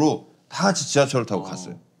 그쪽으로 다 같이 지하철을 타고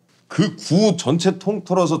갔어요. 그 구 전체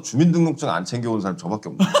통틀어서 주민등록증 안 챙겨온 사람 저밖에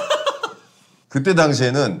없는 거예요. 그때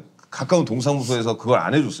당시에는 가까운 동사무소에서 그걸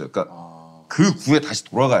안 해줬어요. 그러니까 그 구에 다시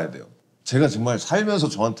돌아가야 돼요. 제가 정말 살면서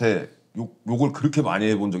저한테 욕을 그렇게 많이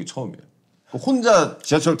해본 적이 처음이에요. 혼자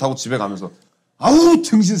지하철 타고 집에 가면서 아우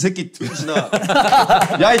등신 새끼 등신아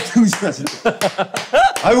야이 등신아 진짜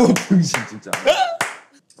아유 등신 진짜.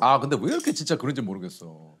 아 근데 왜 이렇게 진짜 그런지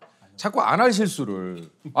모르겠어. 자꾸 안 할 실수를.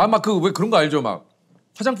 아 막 그 왜 그런 거 알죠? 막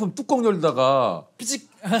화장품 뚜껑 열다가 삐직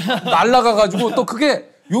날라가가지고 또 그게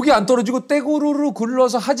욕이 안 떨어지고 떼구르르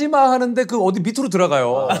굴러서 하지마 하는데 그 어디 밑으로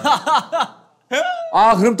들어가요.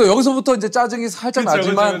 아 그럼 또 여기서부터 이제 짜증이 살짝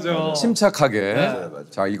나지만 침착하게 맞아요.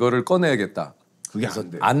 자 이거를 꺼내야겠다. 그게 안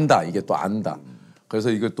돼. 안다 이게 또 안다. 그래서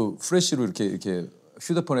이거 또 프레쉬로 이렇게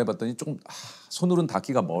휴대폰 해봤더니 조금 손으로는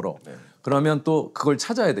닿기가 멀어. 네. 그러면 또 그걸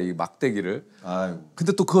찾아야 돼 이 막대기를. 아이고.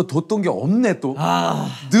 근데 또 그거 뒀던 게 없네 또.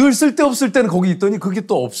 늘 쓸데없을 때는 거기 있더니 그게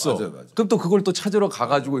또 없어. 맞아요. 그럼 또 그걸 또 찾으러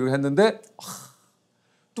가가지고 이렇게 했는데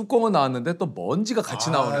뚜껑은 나왔는데 또 먼지가 같이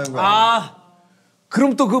나오는 거야.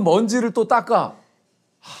 그럼 또 그 먼지를 또 닦아.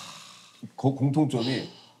 그 공통점이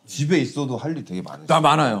집에 있어도 할 일 되게 많으시죠. 나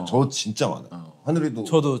많아요. 저 진짜 많아요. 하늘이도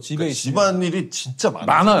저도 집에 그러니까 집안일이 진짜 많아요.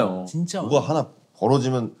 많아요. 진짜 뭐가 하나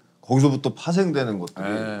벌어지면 거기서부터 파생되는 것들이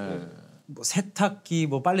뭐 세탁기,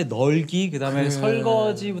 뭐 빨래 널기, 그다음에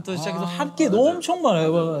설거지부터 시작해서 할 게 엄청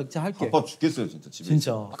많아요. 진짜 할 게. 바빠 죽겠어요 진짜 집에.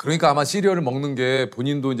 진짜. 그러니까 아마 시리얼을 먹는 게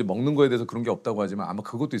본인도 이제 먹는 거에 대해서 그런 게 없다고 하지만 아마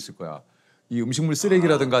그것도 있을 거야. 이 음식물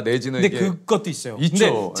쓰레기라든가 내지는 근데 이게 그것도 있어요.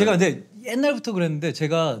 있죠. 근데 제가 근데 옛날부터 그랬는데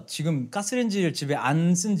제가 지금 가스레인지를 집에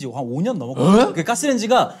안 쓴 지 한 5년 넘었거든요. 그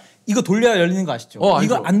가스레인지가 이거 돌려야 열리는 거 아시죠? 알죠.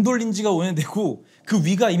 이거 안 돌린 지가 5년 되고 그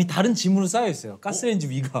위가 이미 다른 짐으로 쌓여 있어요. 가스레인지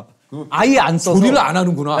위가. 아예 안 써서. 조리를 안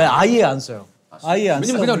하는구나. 네, 아예 안 써요. 아예 안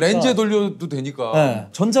써요. 왜냐면 그냥 렌즈에 돌려도 되니까. 네.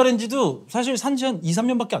 전자레인지도 사실 산지 한 2,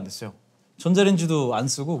 3년밖에 안 됐어요. 전자레인지도 안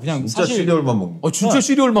쓰고 그냥 진짜 사실 시리얼만 먹는. 진짜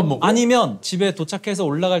시리얼만 먹어? 아니면 집에 도착해서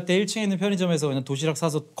올라갈 때 1층에 있는 편의점에서 그냥 도시락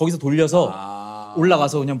사서 거기서 돌려서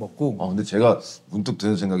올라가서 그냥 먹고. 근데 제가 문득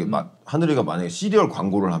드는 생각이 하늘이가 만약에 시리얼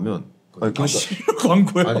광고를 하면 그러니까 시리얼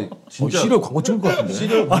광고요? 아니 진짜 시리얼 광고 찍은 것 같은데.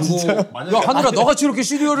 시리얼 광고 만약에 야 하늘아 너같이 이렇게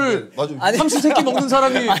시리얼을 맞아. 삼시세끼 먹는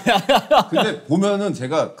사람이 근데 보면은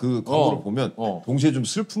제가 그 광고를 보면 동시에 좀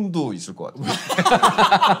슬픔도 있을 것 같아요.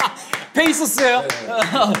 페이소스예요.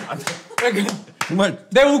 정말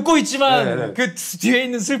내가 웃고 있지만 네. 그 뒤에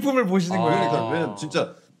있는 슬픔을 보시는 거예요. 그러니까 왜냐면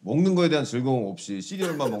진짜 먹는 거에 대한 즐거움 없이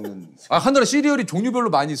시리얼만 먹는. 하늘아 시리얼이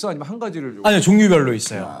종류별로 많이 있어 아니면 한 가지를 좀. 아니요, 종류별로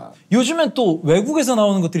있어요. 요즘엔 또 외국에서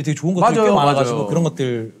나오는 것들이 되게 좋은 것들이 꽤 많아가지고 맞아요. 그런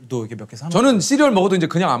것들도 이렇게 몇 개 사. 저는 시리얼 먹어도 이제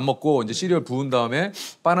그냥 안 먹고 이제 시리얼 부은 다음에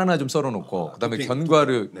바나나 좀 썰어 놓고 그다음에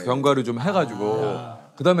견과류 좀 해가지고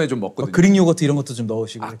그다음에 좀 먹거든요. 그릭 요거트 이런 것도 좀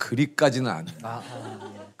넣으시고. 그릭까지는 안 해.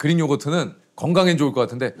 그릭 요거트는 건강엔 좋을 것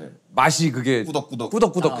같은데 맛이 그게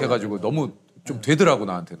꾸덕꾸덕 해가지고 너무 좀 되더라고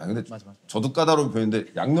나한테. 근데 저도 까다로운 편인데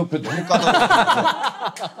양옆에 너무 까다로워.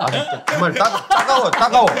 진짜 정말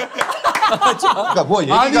따가워. 그러니까 뭐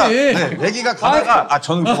얘기가 가다가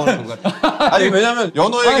저는 그거는 것 같아요. 아니 왜냐면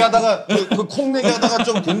연어 얘기하다가 그 콩 얘기하다가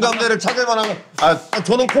좀 공감대를 찾을 만하면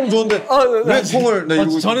저는 콩 좋은데 왜 콩을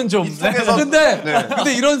이러고 저는 좀.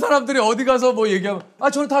 근데 이런 사람들이 어디 가서 뭐 얘기하면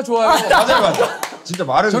저는 다 좋아요. 맞아요. 진짜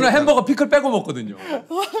말을 저는 햄버거 피클 빼고 먹거든요.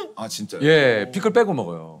 진짜요? 예, 피클 빼고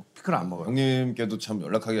먹어요. 피클 안 먹어요. 형님께도 참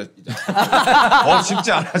연락하기가 이제 더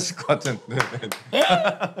쉽지 않으실 것 같은.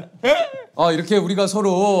 이렇게 우리가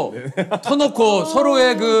서로 터놓고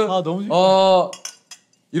서로의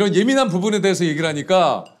이런 예민한 부분에 대해서 얘기를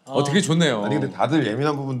하니까 되게 좋네요. 아니 근데 다들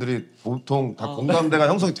예민한 부분들이 보통 다 공감대가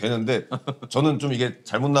형성이 되는데 저는 좀 이게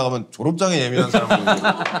잘못 나가면 졸업장에 예민한 사람들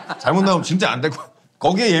잘못 나가면 진짜 안 될 거.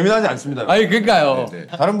 거기에 예민하지 않습니다. 그러니까요. 네.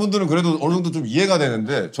 다른 분들은 그래도 어느 정도 좀 이해가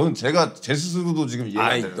되는데 저는 제 스스로도 지금 이해가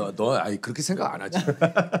안 돼요. 너 그렇게 생각 안 하지.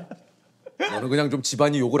 너는 그냥 좀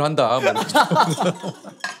집안이 욕을 한다.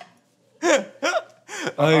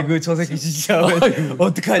 아이고 저 새끼 진짜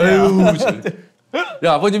어떡하냐.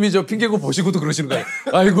 야 아버님이 저 핑계고 보시고도 그러시는 거예요.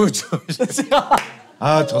 아이고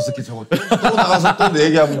저 새끼 저거 또 나가서 또 내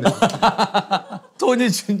얘기하면 돼. 톤이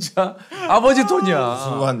진짜 아버지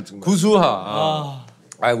톤이야. 구수한.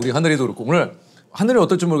 우리 하늘이도 그렇고 오늘 하늘이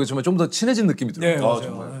어떨지 모르겠지만 좀 더 친해진 느낌이 들어요. 네,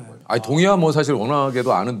 정말. 동희야 뭐 사실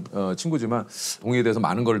워낙에도 아는 친구지만 동희에 대해서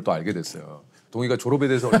많은 걸 또 알게 됐어요. 동희가 졸업에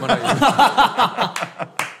대해서 얼마나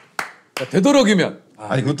되도록이면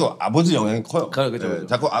그것도 아버지 영향이 커요. 그죠.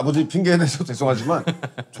 자꾸 아버지 핑계에 대해서 죄송하지만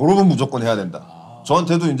졸업은 무조건 해야 된다.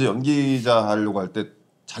 저한테도 이제 연기자 하려고 할 때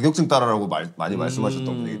자격증 따라라고 많이 말씀하셨던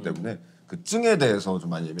분이기 때문에 그 증에 대해서 좀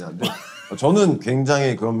많이 예민한데 저는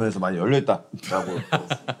굉장히 그런 면에서 많이 열려있다라고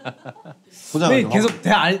포장을 좀 계속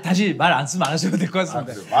다시 말 안 쓰면 안 하셔도 될 것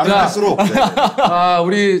같습니다. 말을 할수록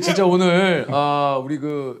우리 진짜 오늘 우리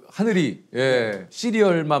그 하늘이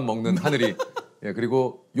시리얼만 먹는 하늘이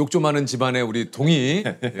그리고 욕 좀 하는 집안의 우리 동이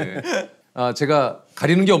제가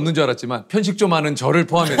가리는 게 없는 줄 알았지만 편식 좀 하는 저를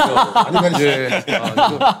포함해서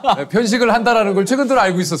편식을 한다라는 걸 최근 들어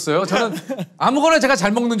알고 있었어요. 저는 아무거나 제가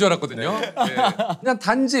잘 먹는 줄 알았거든요. 그냥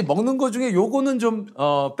단지 먹는 거 중에 요거는 좀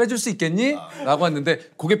빼줄 수 있겠니? 라고 했는데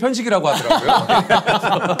그게 편식이라고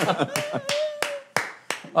하더라고요.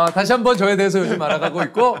 다시 한번 저에 대해서 요즘 알아가고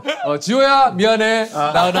있고 지호야 미안해,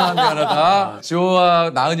 나은아 미안하다.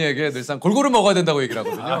 지호와 나은이에게 늘상 골고루 먹어야 된다고 얘기를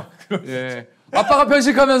하거든요. 아빠가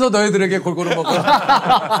편식하면서 너희들에게 골고루 먹어.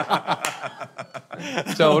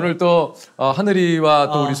 자, 오늘 또 하늘이와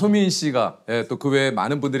또 우리 소민 씨가 또 그 외에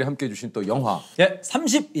많은 분들이 함께해 주신 또 영화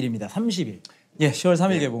 30일입니다. 30일. 10월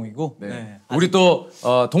 3일 개봉이고. 우리 또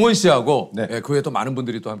동원 씨하고 그 외에 또 많은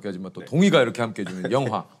분들이 또 함께하지만 또 동희가 이렇게 함께해 주는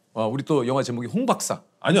영화. 우리 또 영화 제목이 홍박사.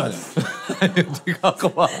 아니요. 네가 아까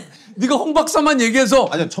봐. 네가 홍박사만 얘기해서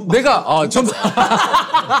아니요, 내가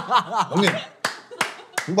형님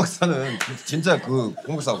홍 박사는 진짜 그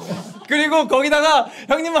홍 박사고. 그리고 거기다가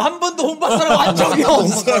형님은 한 번도 홍박사라고 한 적이 없어요. 홍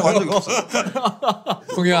박사라고 한 적이 없어.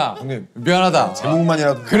 동희야, 형님 미안하다.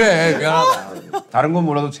 제목만이라도 그래, 미안하다. 다른 건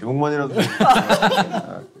몰라도 제목만이라도.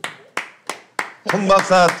 홍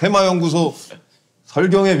박사 테마연구소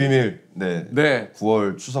설경의 비밀. 네.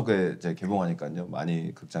 9월 추석에 이제 개봉하니까요.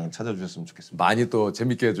 많이 극장을 찾아주셨으면 좋겠습니다. 많이 또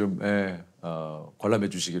재밌게 좀 관람해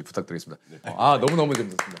주시길 부탁드리겠습니다. 너무너무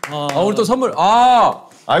재밌었습니다. 오늘 또 선물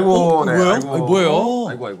아이고, 네. 뭐예요? 아이고. 뭐예요?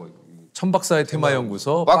 아이고. 천박사의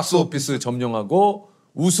테마연구소 박스 박스오피스 점령하고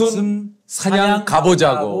웃음 사냥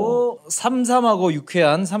가보자고. 삼삼하고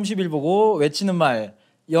유쾌한 30일 보고 외치는 말.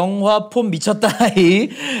 영화 폼 미쳤다이.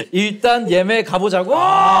 일단 예매 가보자고.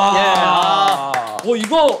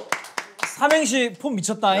 이거 삼행시 폼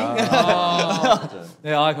미쳤다잉.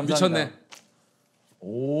 네, 감사합니다. 미쳤네.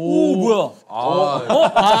 오, 뭐야?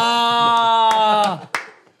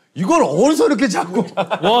 이걸 어디서 이렇게 자꾸?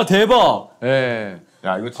 와, 대박.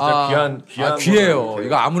 야, 이거 진짜 귀한 귀해요.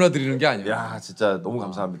 이거 아무나 드리는 게 아니에요. 야, 진짜 너무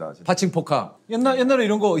감사합니다. 진짜. 파칭 포카. 옛날에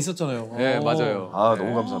이런 거 있었잖아요. 네, 맞아요.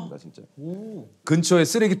 너무 감사합니다, 진짜. 근처에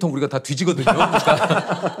쓰레기통 우리가 다 뒤지거든요.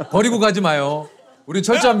 그러니까 버리고 가지 마요. 우리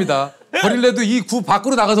철저합니다. 버릴래도 이 구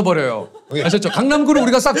밖으로 나가서 버려요. 아셨죠? 강남구를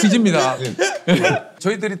우리가 싹 뒤집니다.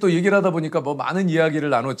 저희들이 또 얘기를 하다 보니까 뭐 많은 이야기를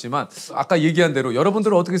나눴지만 아까 얘기한 대로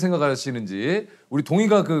여러분들은 어떻게 생각하시는지 우리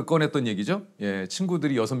동희가 꺼냈던 얘기죠.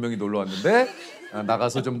 친구들이 6명이 놀러 왔는데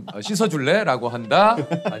나가서 좀 씻어줄래? 라고 한다.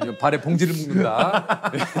 아니면 발에 봉지를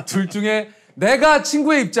묶는다. 둘 중에 내가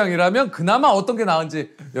친구의 입장이라면 그나마 어떤 게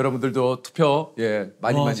나은지 여러분들도 투표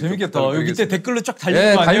많이 재밌겠다. 여기 밑에 댓글로 쫙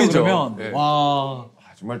달리는 거 아니에요? 달리죠. 그러면 와.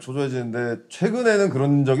 정말 초조해지는데 최근에는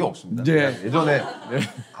그런 적이 없습니다. 예전에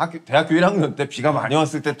대학교 1학년 때 비가 많이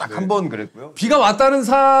왔을 때 딱 한 번 그랬고요. 비가 왔다는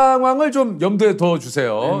상황을 좀 염두에 둬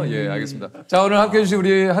주세요. 알겠습니다. 자, 오늘 함께해 주신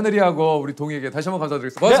우리 하늘이하고 우리 동희에게 다시 한번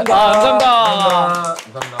감사드리겠습니다. 고맙습니다.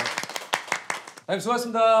 감사합니다.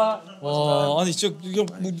 수고하셨습니다. 아니 진짜 이게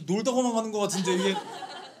뭐 놀다가만 가는 것 같은데 이게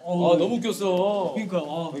너무 웃겼어. 그러니까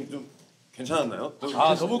좀 괜찮았나요?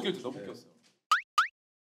 너무 웃겼어.